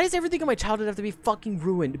 Why does everything in my childhood have to be fucking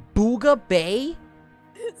ruined? Booga Bay?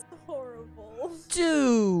 It's horrible.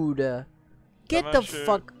 Dude. Get I'm the not sure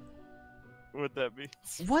fuck... what that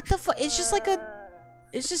means. What the fuck? It's just like a...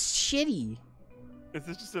 It's just shitty. Is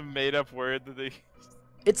this just a made-up word that they...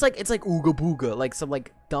 It's like ooga booga, like some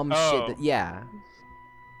like dumb shit Oh. that yeah.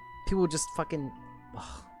 People just fucking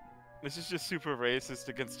ugh. This is just super racist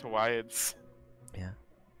against Hawaiians. Yeah.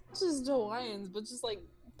 It's just Hawaiians, but just like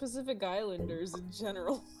Pacific Islanders in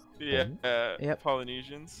general. Yeah, Yep.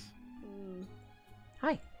 Polynesians. Mm.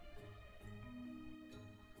 Hi.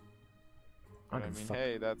 But I Okay, mean, fuck.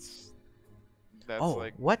 hey, that's Oh,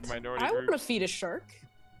 like what? minority I want groups. to feed a shark.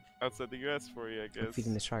 outside the U.S. for you, I I'm guess.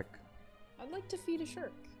 feeding the shark. I'd like to feed a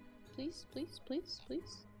shark. Please, please, please,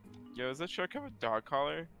 please. Yo, does that shark have a dog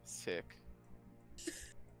collar? Sick.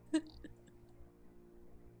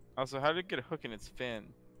 Also, how did it get a hook in its fin?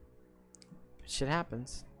 Shit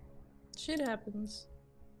happens. Shit happens.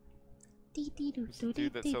 There's a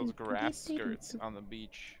dude that sells grass skirts on the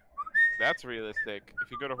beach. That's realistic.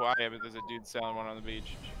 If you go to Hawaii, I bet there's a dude selling one on the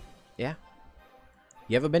beach. Yeah.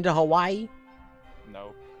 You ever been to Hawaii?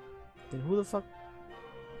 No. Then who the fuck?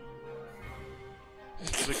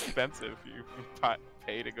 It's expensive. You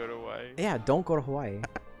pay to go to Hawaii. Yeah, don't go to Hawaii.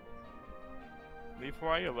 Leave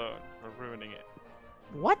Hawaii alone. We're ruining it.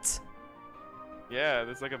 What? Yeah,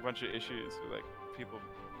 there's like a bunch of issues with like people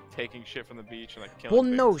taking shit from the beach and like killing Well,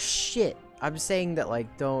 things. no shit. I'm saying that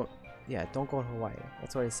like don't go to Hawaii.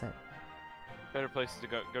 That's what I said. Better places to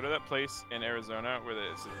go. Go to that place in Arizona where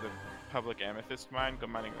there's the public amethyst mine. Go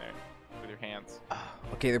mining there with your hands.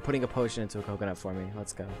 Okay, they're putting a potion into a coconut for me.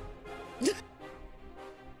 Let's go.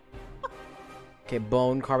 Okay,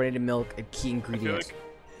 bone, carbonated milk, a key I feel ingredient. like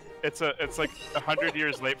it's like 100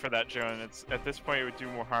 years late for that, Joe, and it's at this point it would do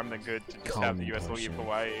more harm than good to just have the Calming U.S. leave potion.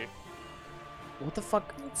 Hawaii. What the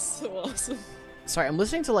fuck? That's so awesome. Sorry, I'm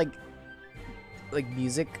listening to like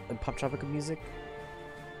music, like Pop Tropica music.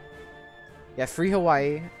 Yeah, free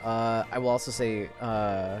Hawaii. I will also say,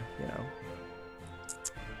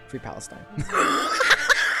 free Palestine.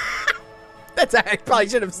 I probably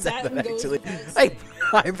should have said that actually.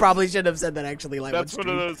 I probably should have said that actually. Like, That's one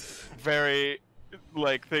of those very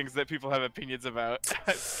like things that people have opinions about.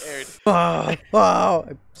 I'm scared. Oh,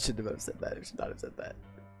 I shouldn't have said that. I should not have said that.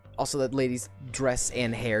 Also, that lady's dress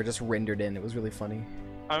and hair just rendered in. It was really funny.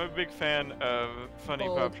 I'm a big fan of funny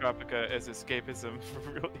Bold. Pop Tropica as escapism for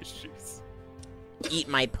real issues. Eat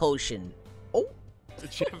my potion.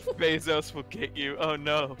 Jeff Bezos will get you. Oh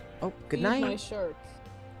no. Oh, good Eat my night. shark.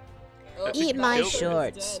 I think Eat my killed it.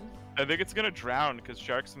 shorts. Dead. I think it's gonna drown because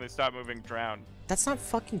sharks, when they stop moving, drown. That's not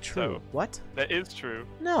fucking true. So- What? That is true.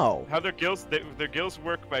 No. How their gills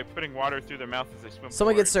work by putting water through their mouth as they swim.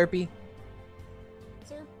 Someone forward. get Serpy.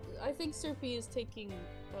 I think Serpy is taking,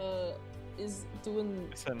 is doing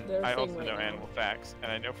Listen, their I thing also right know now. animal facts,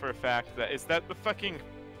 and I know for a fact that is that the fucking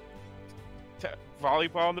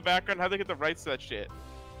volleyball in the background. How'd they get the rights to that shit?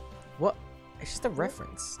 What? It's just a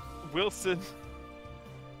reference. Wilson.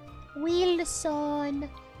 Wilson. I like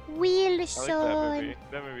that Wilson. movie.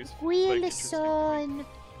 That movie's like, interesting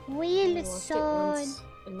to me. Wilson. I watched it Wilson. once,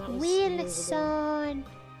 and that was years ago.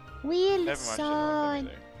 Wilson. I haven't watched it in a long time Wilson.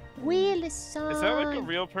 either. Wilson. Is that like a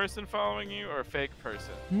real person following you or a fake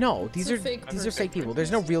person? No, It's these a are fake these are person. fake people.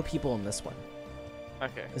 There's no real people in this one.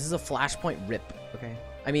 Okay. This is a Flashpoint rip. Okay.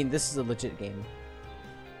 I mean, this is a legit game.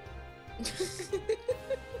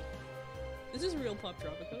 This is real Pop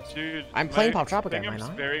Tropica. Dude, I'm playing my Pop Tropica, thing am I I'm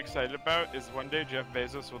not? very excited about is one day Jeff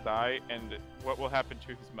Bezos will die, and what will happen to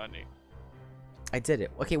his money? I did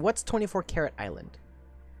it. Okay, what's 24 Karat Island?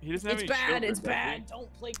 He doesn't have It's any bad. children, It's does he? bad.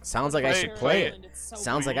 Don't play. Sounds like I should Carrot play Island, it's so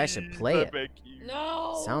Sounds like I should Please, play I it. beg you.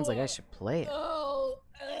 No. Sounds like I should play it. No.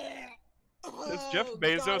 Does Jeff Oh,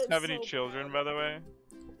 Bezos God, have it's any so children, bad. by the way?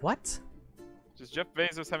 What? Does Jeff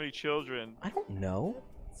Bezos have any children? I don't know.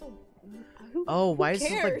 So, Oh, who why is this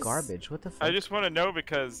like cares? garbage? What the fuck? I just want to know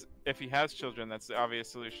because if he has children, that's the obvious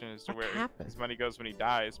solution as to What where happened? his money goes when he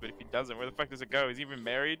dies. But if he doesn't, where the fuck does it go? Is he even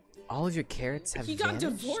married? All of your carrots have He got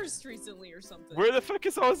vanished? divorced recently or something. Where the fuck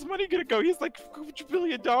is all his money gonna go? He has like $1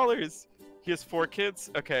 billion. He has 4 kids?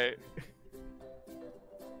 Okay.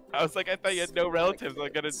 I was like, I thought you had no relatives.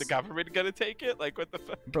 Like, is the government gonna take it? Like, what the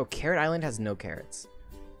fuck? Bro, Carrot Island has no carrots.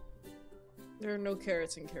 There are no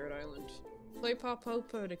carrots in Carrot Island. Play Pop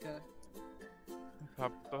Tropica.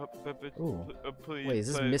 Ooh. Please, Wait, is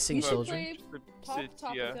this play- missing You should children? play Pop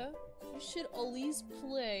Tropica. You should always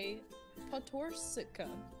play Patorsica.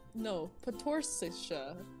 No,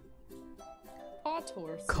 Patorsica.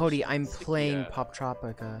 Patorsica. Cody, I'm playing Yeah. Pop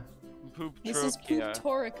Tropica. This is Pooptropia.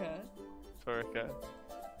 Pootorica. Torica.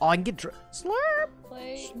 Oh, I can get slurp.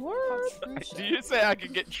 Play Did Patrusha. you say I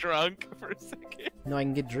could get drunk for a second? No, I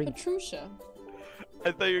can get drink. Patrusha.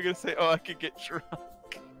 I thought you were gonna say, oh, I could get drunk.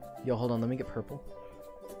 Yo, hold on, let me get purple.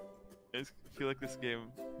 I just feel like this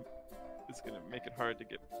game is gonna make it hard to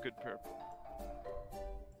get good purple.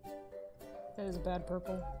 That is a bad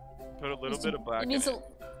purple. Put a little bit of black It in needs it.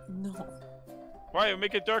 a... No. Why?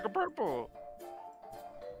 Make it darker purple.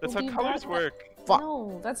 That's It'll how be colors black- work. Fuck.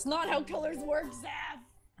 No, that's not how colors work, Zaf!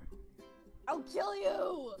 I'll kill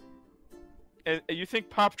you! And you think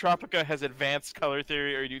Pop Tropica has advanced color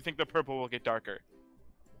theory, or do you think the purple will get darker?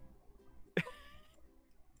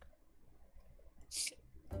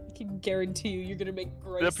 I can guarantee you, you're gonna make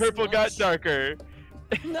gray The purple got slush. darker.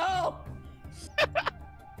 No!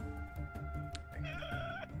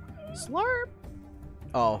 Slurp.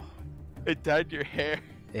 Oh. It dyed your hair.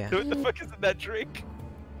 Yeah. What the fuck is in that drink?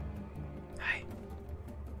 Hi.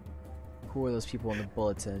 Who are those people in the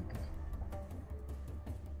bulletin?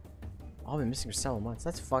 Oh, I've been missing for several months.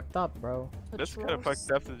 That's fucked up, bro. That's kind of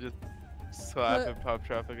fucked up to just slap and Pop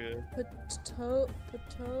Tropica.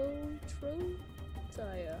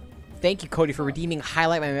 Thank you, Cody, for redeeming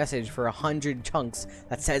Highlight My Message for 100 chunks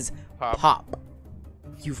that says Pop. pop.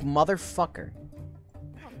 You motherfucker.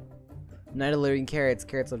 Night of Living Carrots,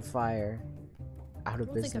 Carrots on Fire. Out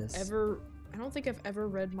of business. I don't think I've ever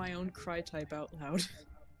read my own cry type out loud.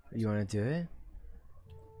 You wanna do it?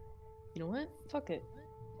 You know what? Fuck it.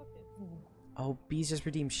 Oh, Bees just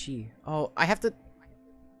redeemed she. Oh, I have to.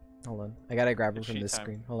 Hold on. I gotta grab her It's from she this time.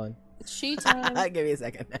 screen. Hold on. It's she time. Give me a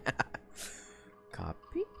second.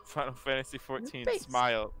 Copy. Final Fantasy 14. Base.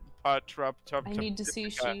 Smile. Pot Trop Top. I need to see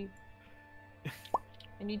she.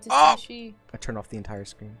 I need to Oh! see she. I turned off the entire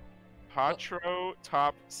screen. Patro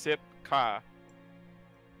Top Sip Ka.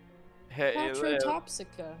 Patro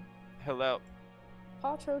Topsica. Hello.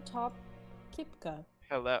 Patro Top Kipka.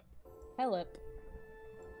 Hello. Helip.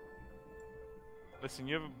 Listen,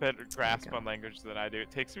 you have a better grasp go. on language than I do.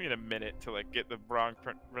 It takes me a minute to like get the wrong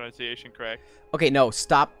pronunciation correct. Okay, no,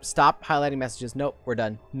 stop highlighting messages. Nope, we're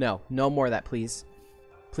done. No more of that, please.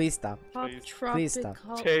 Please stop. Please. Please stop.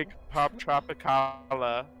 Take Pop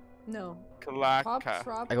Tropicala No. Kalaka. Pop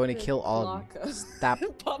Tropica. I'm going to kill all of you. Stop.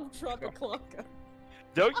 Pop Tropicalaka.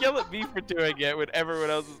 Don't yell at me for doing it when everyone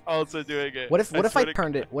else is also doing it. What if I swear to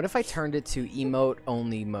turned it? What if I turned it to emote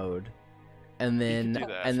only mode, and then do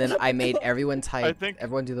that. I made everyone type. think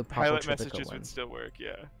everyone do the Papa Pilot Tropica messages one. would still work,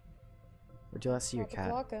 yeah. Would you like to see your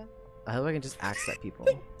cat? Tropicalaka. I hope I can just accept people.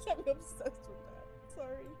 I'm obsessed with that.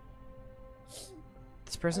 Sorry.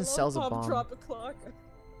 This person sells a bomb. Tropicalaka.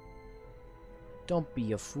 Don't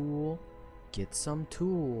be a fool. Get some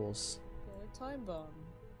tools. Get a time bomb.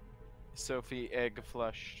 Sophie Egg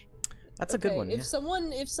Flush. That's a good one. If Yeah.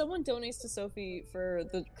 someone donates to Sophie for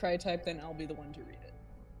the cry type, then I'll be the one to read it.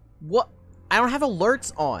 What? I don't have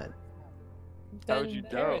alerts on. How would Then you know?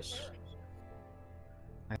 perish.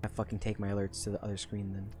 I gotta fucking take my alerts to the other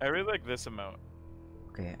screen then. I really like this emote.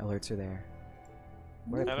 Okay, alerts are there.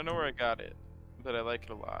 I don't know where I got it, but I like it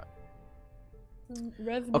a lot.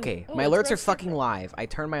 Revenue. Okay, Oh, my it's alerts are Rev fucking Secret. live. I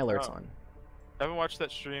turned my alerts Oh. on. I haven't watched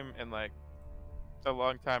that stream in like a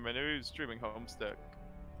long time. I knew he was streaming Homestuck.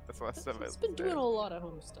 That's the last time I He's been was doing there. a lot of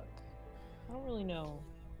Homestuck. I don't really know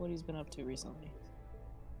what he's been up to recently.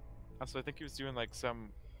 Also, I think he was doing like some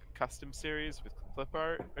custom series with clip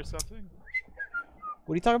art or something.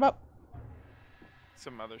 What are you talking about?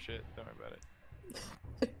 Some other shit. Don't worry about it.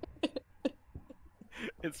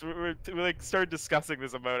 we like started discussing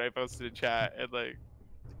this emote I posted in chat, and like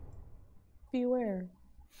Beware.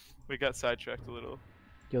 we got sidetracked a little.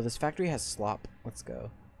 Yo, this factory has slop. Let's go.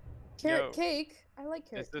 Carrot Yo. cake. I like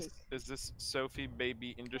carrot Is cake. this Sophie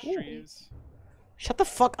Baby Industries? Shut the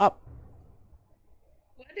fuck up.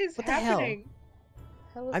 What is What the hell? happening?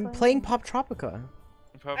 Hella I'm fun. playing Pop Tropica.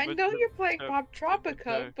 I know you're playing Pop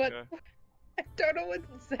Tropica, but I don't know what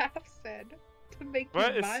Zaf said to make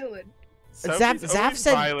What you is- violent. Sophie's Zaf always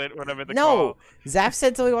said- violent when I'm in the No! call. Zaf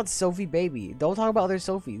said something about Sophie Baby. Don't talk about other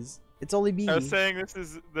Sophies. It's only me. I was saying this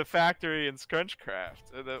is the factory in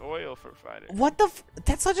Scrungecraft, the oil for fighting. What the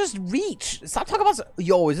that's not just reach. Stop talking about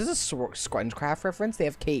Yo, is this a Scrungecraft reference? They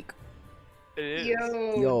have cake. It is.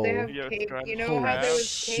 Yo. They have Yo, cake. Scrunch You know how there was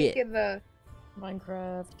Shit. cake in the...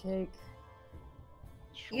 Minecraft cake.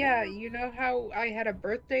 Yeah, you know how I had a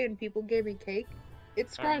birthday and people gave me cake?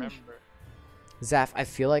 It's I Scrunch. remember. Zaf, I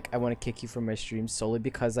feel like I want to kick you from my stream solely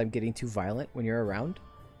because I'm getting too violent when you're around.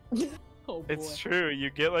 Oh boy. It's true. You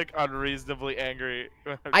get like unreasonably angry.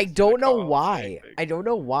 when I'm I just in don't the know call why. saying things. I don't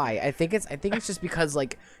know why. I think it's just because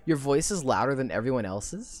like your voice is louder than everyone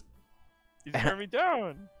else's. You turn me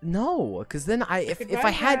down. No, because then if Goodbye, I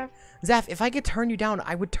had Zaf. Zaf, if I could turn you down,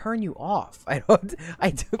 I would turn you off. I do.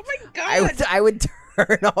 Oh my god! I would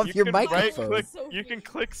turn off You your can microphone. right-click. Sophie. You can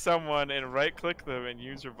click someone and right-click them and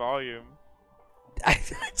use your volume. I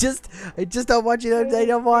just don't want you to. I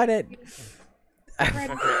don't want it. Okay,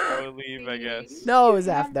 I'll leave, I guess. No, You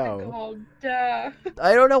Zaf, have to no. go, duh.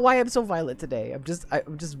 I don't know why I'm so violent today. I'm just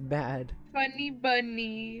mad. Funny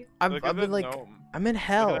bunny. Look at I'm the in like gnome. I'm in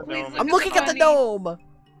hell. Look at that gnome. Please I'm look looking at the bunny. gnome.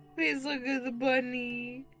 Please look at the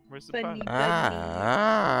bunny. Where's the Bunny, button?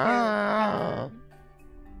 bunny.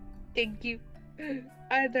 Thank you.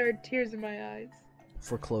 There are tears in my eyes.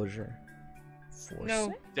 Foreclosure. For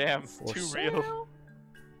No. Damn, For too sale. real.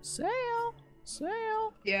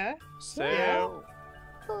 Sale. Yeah? Sale.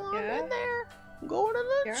 Come on Yeah? in there. Going to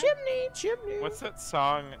the chimney. What's that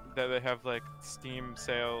song that they have like Steam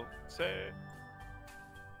sale? It's like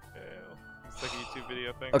a YouTube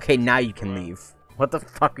video thing. Okay, now you can leave. What the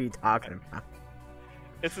fuck are you talking about?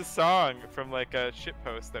 It's a song from like a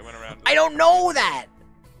shitpost that went around. I don't know that!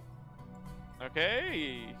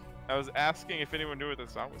 Okay. I was asking if anyone knew what the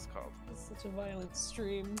song was called. It's such a violent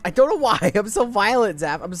stream. I don't know why I'm so violent,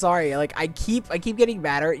 Zap. I'm sorry. Like, I keep getting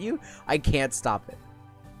madder at you. I can't stop it.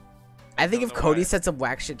 I think if Cody said some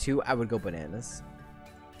whack shit too, I would go bananas.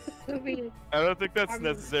 Sophie. I don't think that's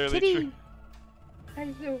necessarily Kitty. true. Hi,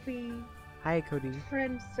 Sophie. Hi, Cody.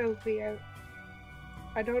 Friend Sophie.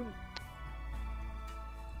 I don't.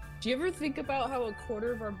 Do you ever think about how a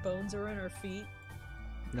quarter of our bones are in our feet?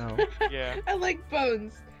 No. Yeah. I like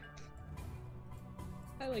bones.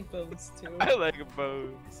 I like bones too. I like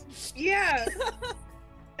bones. Yeah.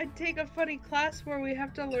 I take a funny class where we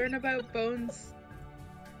have to learn about bones.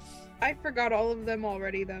 I forgot all of them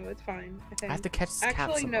already, though. It's fine. I think. I have to catch this cat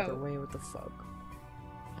Actually, some no. other way. What the fuck?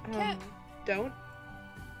 Cat. Don't.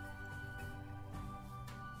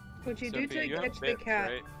 What you do Sophie, to you have catch the bits, cat?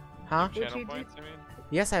 right? Huh? What Channel you do- points, I mean?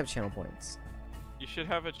 Yes, I have channel points. You should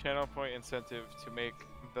have a channel point incentive to make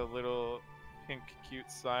the little pink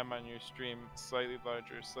cute slime on your stream slightly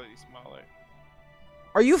larger, slightly smaller.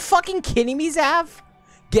 Are you fucking kidding me, Zav?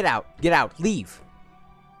 Get out. Get out. Leave.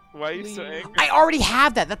 Why are you so Leave. angry? I already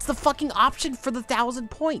have that. That's the fucking option for the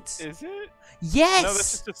 1,000 points. Is it? Yes. No,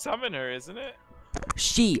 that's just a summoner, isn't it?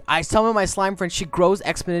 I summon my slime friend. She grows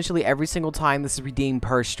exponentially every single time this is redeemed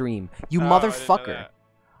per stream. You Oh, I didn't know motherfucker. that.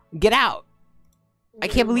 Get out. I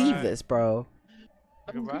can't believe Goodbye. this, bro.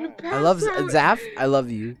 I'm Goodbye. gonna I love pass out. Zaf. I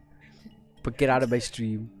love you. But get out of my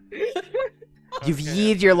stream. You've Okay,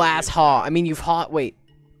 yeeted I'm your gonna last leave. haw. I mean, you've haw. Wait.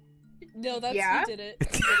 No, that's Yeah? you did it. You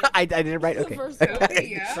did it. I did it right? The Okay. first one.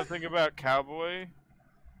 Yeah. Something about cowboy.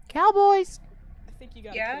 Cowboys. I think you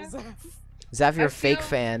got Yeah? kills off. Zaf, you're I a fake feel-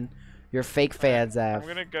 fan. You're a fake fan, I'm Zaf.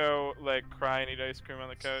 gonna go like cry and eat ice cream on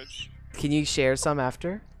the couch. Can you share some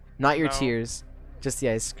after? Not your No. tears. Just the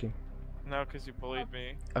ice cream. No, because you bullied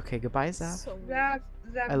me. Okay, goodbye, Zaf. So weird.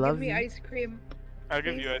 Zap, I love give me you. ice cream. I'll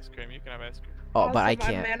give you Please. ice cream. You can have ice cream. Oh, but I Awesome,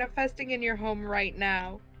 I'm can't. manifesting in your home right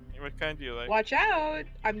now. What kind do you like? Watch out!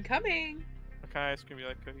 I'm coming. What kind of ice cream do you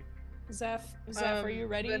like, Cookie? Zaf, are you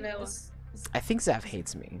ready? Vanilla. I think Zaf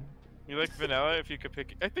hates me. You like vanilla? If you could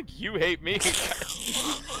pick, I think you hate me.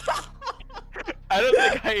 I don't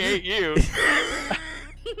think I hate you.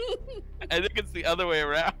 I think it's the other way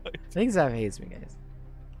around. I think Zaf hates me, guys.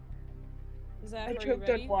 Zaf, I are you choked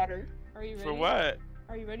ready? on water. Are you ready? For what?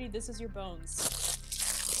 Are you ready? This is your bones.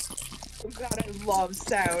 Oh god, I love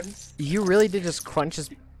sounds. You really did just crunch his...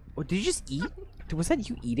 Oh, did you just eat? Was that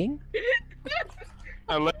you eating?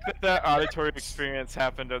 I like that auditory experience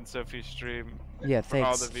happened on Sophie's stream. Yeah, For all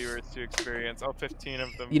thanks. the viewers to experience, all 15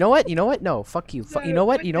 of them. You know what? You know what? No, fuck you. You know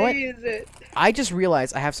what? You know what? day is it? I just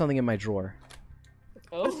realized I have something in my drawer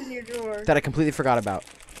What's in your drawer? that I completely forgot about.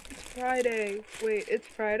 Friday. Wait, it's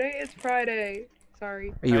Friday? It's Friday.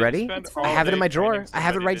 Sorry. Are you I ready? spent It's all I have it in day my drawer. training I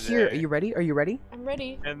have it somebody right here. Are today. you ready? Are you ready? I'm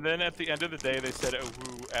ready. And then at the end of the day, they said a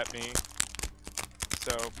woo at me.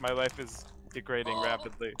 So my life is degrading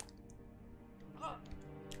rapidly.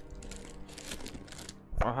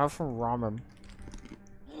 I'll have some ramen.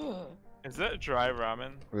 Is that dry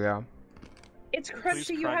ramen? Yeah. It's Please crunchy.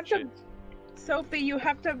 You have crunch to, it. Sophie. You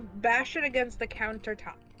have to bash it against the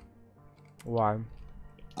countertop Why?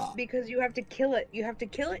 because you have to kill it. You have to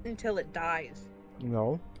kill it until it dies.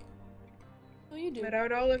 No. Oh, you do. Let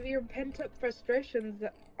out all of your pent-up frustrations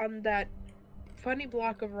on that funny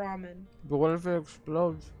block of ramen. But what if it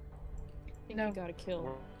explodes? I think No. you got a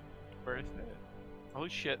kill. Where is it? Holy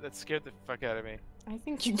shit, that scared the fuck out of me. I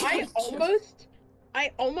think you got I a kill.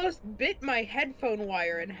 almost bit my headphone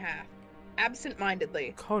wire in half,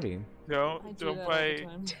 absent-mindedly. Cody. I Don't do that all the buy.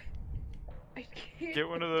 time. I can't. Get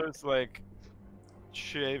one of those like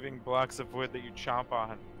shaving blocks of wood that you chomp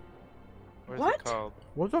on. What is What? it called?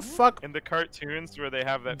 What the fuck? In the cartoons where they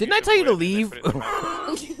have that. Didn't I piece of tell you to wood and they leave? put it in the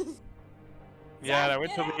mouth. Yeah, and I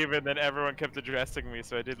went to leave and then everyone kept addressing me,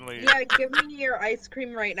 so I didn't leave. Yeah, give me your ice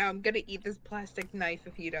cream right now. I'm gonna eat this plastic knife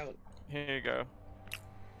if you don't. Here you go.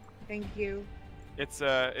 Thank you. It's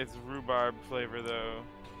rhubarb flavor though.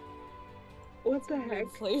 What the Weird heck?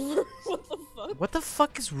 flavor. What the fuck? What the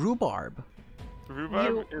fuck is rhubarb?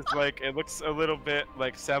 Rhubarb is like, it looks a little bit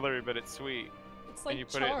like celery, but it's sweet. It's like And you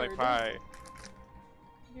put chard. it in like pie.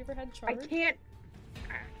 Have you ever had I chard? can't.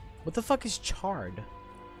 What the fuck is chard?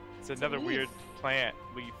 It's another leaf. weird plant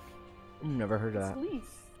leaf. Never heard of It's that.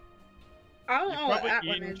 leaf. I don't You've know what that probably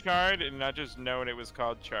one eaten is. chard and not just known it was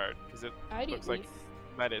called chard, because it I'd eat looks like leaf.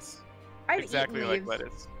 lettuce. I've Exactly eaten like leaves.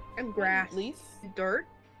 lettuce. And grass. Leaf. Dirt.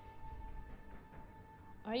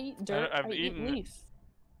 I eat dirt. I've I eaten- eat leaf.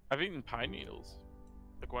 I've eaten pine needles,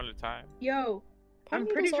 like one at a time. Yo, Pine I'm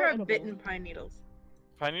pretty needles sure are I've edible. bitten pine needles.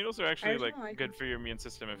 Pine needles are actually just like don't like good them. for your immune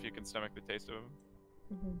system if you can stomach the taste of them.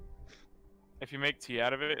 Mhm. If you make tea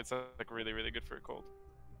out of it, it's like really, really good for a cold.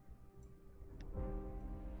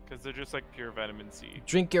 Because they're just like pure vitamin C.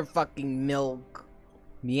 Drink your fucking milk.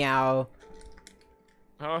 Meow.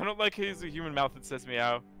 Oh, I don't like his human mouth that says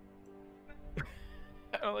meow.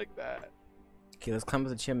 I don't like that. Okay, let's climb up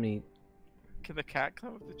the chimney. Can the cat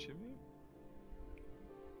climb up the chimney?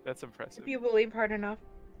 That's impressive. If you believe hard enough.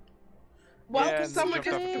 Well, Yeah, and someone jumped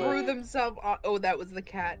just off the threw cliff. themselves on. Oh, that was the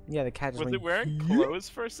cat. Yeah, the cat just Was went. it wearing clothes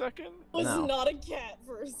for a second? Was No. not a cat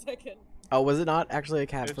for a second. Oh, was it not actually a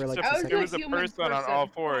cat It's for like just a I was second? it was a human person on person. all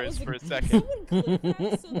That fours was for a Can second. someone clip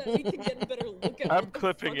that so that we can get a better look at I'm what the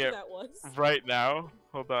clipping fuck it that was? right now.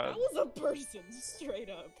 Hold That on. was a person, straight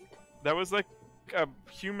up. That was like a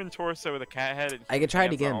human torso with a cat head. And I can try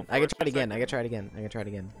it hands on again. all I can fours try for it a again. I second. can try it again. I can try it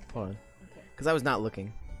again. Hold on. Okay. Because I was not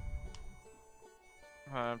looking.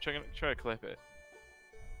 I'm trying to clip it.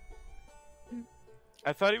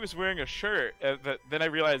 I thought he was wearing a shirt, but then I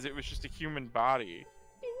realized it was just a human body.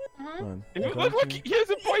 Hold on. Look, he has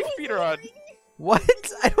a wife beater on. What?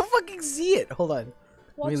 I don't fucking see it. Hold on.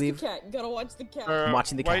 Watch the leave. cat. You gotta watch the cat. Or I'm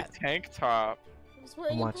watching the white cat. tank top. He was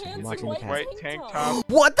wearing I'm watching- pants I'm and watching the white cat. White tank top. top.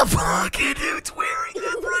 What the fuck? It's wearing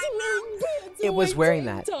it right now. It was wearing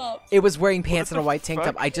that. It was wearing pants and a the white tank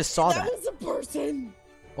top. fuck? I just saw that. That was a person.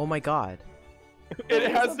 Oh my god. It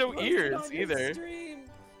That has was a no person ears on your either. stream.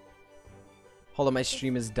 Hold on, my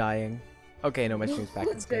stream is dying. Okay, no, my stream's back.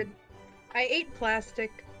 It's good. Listen, I ate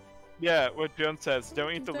plastic. Yeah, what Jones says.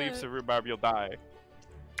 Don't eat the Look at leaves that. of rhubarb, you'll die.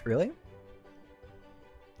 Really?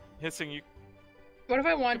 Hissing, you What if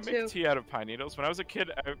I can want make to? tea out of pine needles. When I was a kid,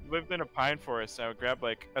 I lived in a pine forest, and I would grab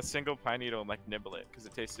like a single pine needle and like nibble it because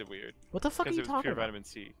it tasted weird. What the fuck are Because you it was talking pure about? vitamin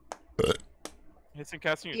C. Hissing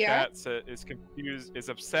casting your Yeah? chat is confused, is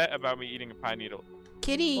upset about me eating a pine needle.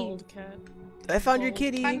 Kitty! Bald cat. I found your Bald.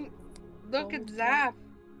 kitty! Look at Zap.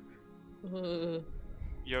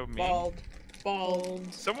 Yo, me. Bald.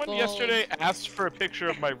 Bald. Someone Bald. yesterday asked for a picture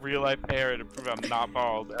of my real life hair to prove I'm not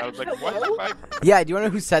bald. I was like, what? Am I? Yeah, do you wanna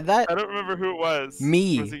know who said that? I don't remember who it was.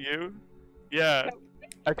 Me. Was it you? Yeah.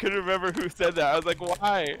 I couldn't remember who said that. I was like,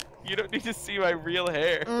 why? You don't need to see my real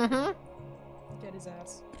hair. Mm-hmm. Get his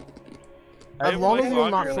ass. I As have, long like, as you're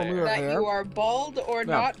not longer familiar hair. That hair? you are bald or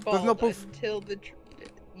No, not there's no bald proof. until the.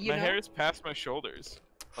 You My know. hair is past my shoulders.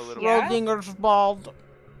 A little Yeah? bit. Schrodinger's bald.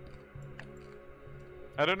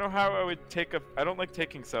 I don't know how I would take a. I don't like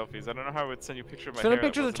taking selfies. I don't know how I would send you a picture of my Send a hair. that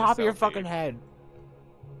picture of the wasn't top of your selfie. fucking head.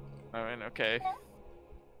 Alright, okay.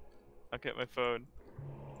 I'll get my phone.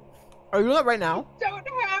 Are you doing that right now? Don't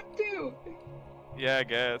have to. Yeah, I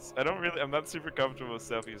guess. I don't really. I'm not super comfortable with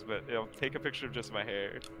selfies, but I'll take a picture of just my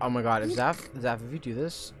hair. Oh my god, if Zaf, if you do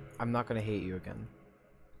this, I'm not gonna hate you again.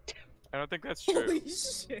 I don't think that's true. Holy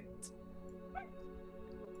shit.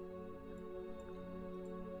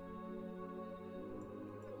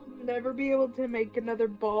 Never be able to make another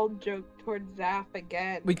bald joke towards Zaf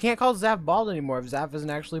again. We can't call Zaf bald anymore if Zaf isn't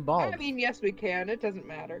actually bald. I mean, yes, we can. It doesn't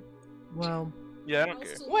matter. Well, Yeah, I don't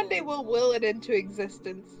care. One day we'll will it into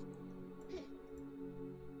existence.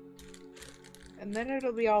 And then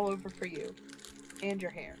it'll be all over for you. And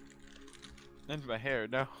your hair. And my hair,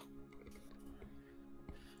 no.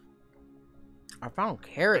 I found a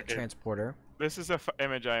carrot Okay. transporter. This is a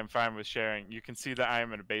image I am fine with sharing. You can see that I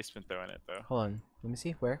am in a basement though in it though. Hold on. Let me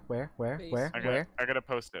see. Where? I gotta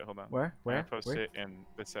post it. Hold on. Where? I gotta post Where? it in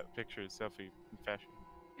the picture selfie fashion.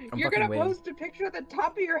 I'm You're fucking gonna waiting. post a picture of the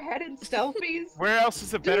top of your head in selfies? Where else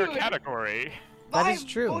is a better Dude. category? That My is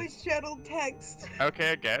true. voice channel text.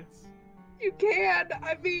 Okay, I guess. You can.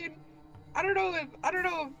 I mean, I don't know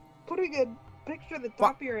if putting a picture of the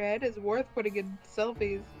top of your head is worth putting in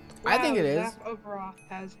selfies. I think it is. Zaf overall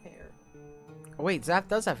has hair. Oh, wait, Zaf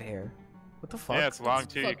does have hair. What the fuck? Yeah, it's long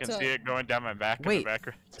It's too. You fucked can up. see it going down my back in Wait. the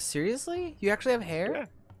background. Seriously? You actually have hair? Yeah.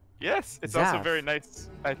 Yes, it's also Zaf. very nice,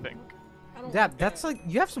 I think. I don't Zaf, like that's that. like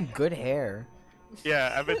you have some good hair.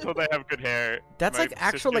 Yeah, I've been told I have good hair. That's My like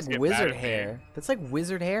actual sisters like get mad wizard at me. hair. That's like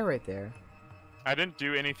wizard hair right there. I didn't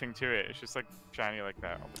do anything to it. It's just like shiny like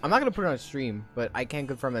that. I'm not gonna put it on stream, but I can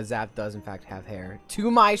confirm that Zaf does in fact have hair. To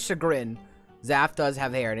my chagrin, Zaf does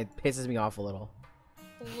have hair, and it pisses me off a little.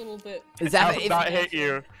 A little bit. Zaf, I would not hate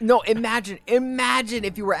you. no, imagine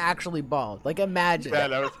if you were actually bald. Like imagine.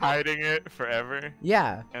 That I was hiding it forever,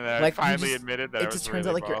 Yeah. and then Like, you I finally just- admitted that I It was just turns really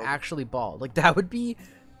out like bald. you're actually bald. Like that would be.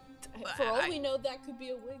 For all we know, that could be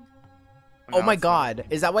a wig. Oh No, my it's not. god,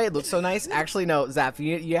 is that why it looks so nice? Actually, no, Zap,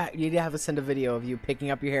 you need to have us send a video of you picking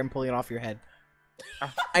up your hair and pulling it off your head.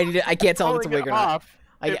 I can't tell if it's a Pulling wig it or not. off.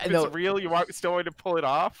 If no. it's real, still want to pull it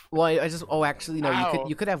off? Well, I just. Oh, actually, no. Ow.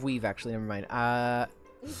 You could have weave. Actually, never mind. I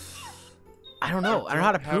don't know. I don't know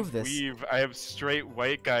how to have prove this. Weave. I have straight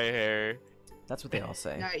white guy hair. That's what they all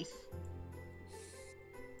say. Nice.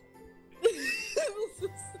 This is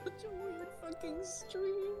such a weird fucking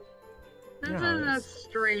stream. This Yeah, is it a is.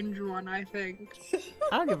 strange one, I think.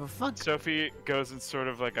 I don't give a fuck. Sophie goes in sort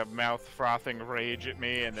of like a mouth frothing rage at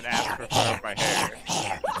me and then asks for some of my hair.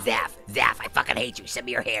 Zaf, I fucking hate you. Send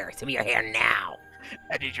me your hair. Send me your hair now.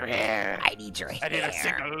 I need your hair. I need your hair. I need a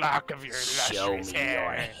single lock of your Show me lustrous your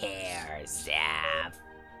hair. hair, Zaf.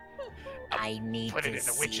 I need Put it to in the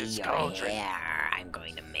see witch's your cauldron. hair. I'm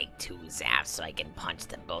going to make 2 Zafs so I can punch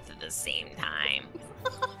them both at the same time.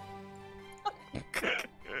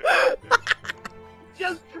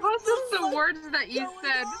 Just process the words that you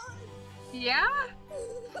said. Yeah?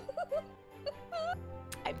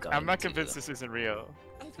 I'm not convinced this isn't real,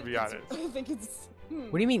 to be honest. I think it's.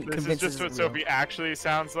 What do you mean? This is Convinced just this what is real? Sophie actually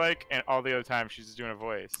sounds like, and all the other time she's just doing a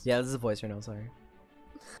voice. Yeah, this is a voice right now. Sorry.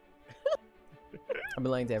 I've been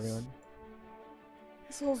lying to everyone.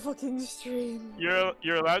 So fucking stream.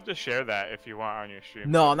 You're allowed to share that if you want on your stream.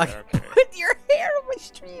 No, I'm not Sophie, gonna okay. put your hair on my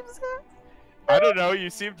stream, Zaf. I don't know. You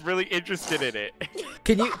seemed really interested in it.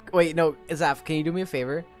 Can you wait? No, Zaf, can you do me a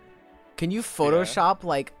favor? Can you Photoshop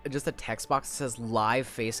like just a text box that says live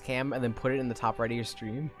face cam and then put it in the top right of your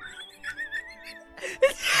stream?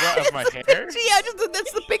 What, of my hair? Yeah, just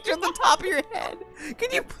that's the picture at the top of your head.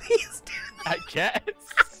 Can you please do I guess.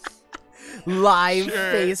 live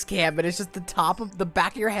Sure. face cam, and it's just the top of the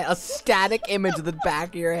back of your head, a static image of the back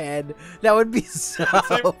of your head. That would be so It's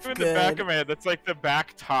like in good. the back of my head. That's like the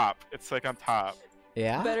back top. It's like on top.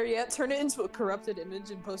 Yeah. Better yet, turn it into a corrupted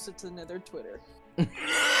image and post it to Nether Twitter. No.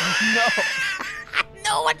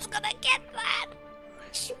 No one's gonna get that.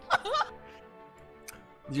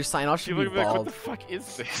 Your sign off should People be are like, what bald. the fuck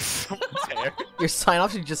is this? Someone's hair? Your sign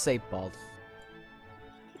off should just say bald.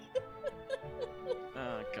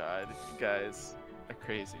 Oh god, you guys are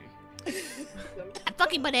crazy.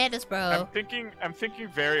 Fucking bananas, bro. I'm thinking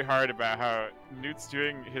very hard about how Newt's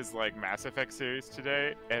doing his like Mass Effect series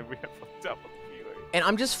today, and we have like double the viewers. And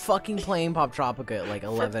I'm just fucking playing Pop Tropica at like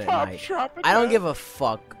 11 at Pop night. Tropica? I don't give a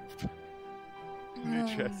fuck. New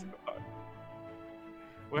chess log.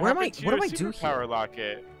 What am I- happened to what your do I do here? superpower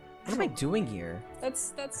locket? What am I doing here?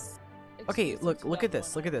 That's. Okay, exclusive look to at that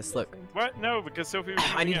this, one look at this, look. island, What? No, because Sophie was I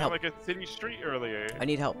shooting need at help. like a city street earlier. I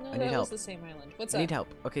need help. I think. I No, need that help. was the same island. What's I up? need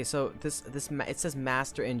help. Okay, so it says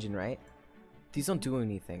master engine, right? These don't do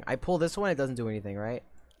anything. I pull this one, it doesn't do anything, right?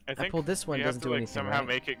 I think pulled this one, you doesn't have to, do like, anything, somehow right?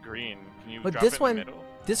 make it green. Can you But drop this it in one- the middle?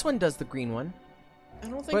 This one does the green one, I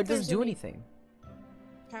don't think but it there's doesn't do any anything.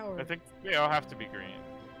 power. I think they all have to be green.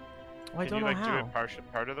 Well, I Can don't you know like how. do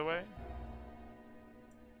it part of the way?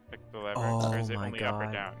 Like the lever, Oh or is it my only up or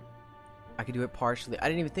God. down? I could do it partially. I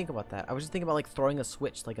didn't even think about that. I was just thinking about like throwing a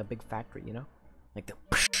switch like a big factory, you know? Like the,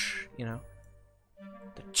 you know?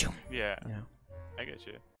 The choom, Yeah, you know? I get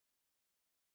you.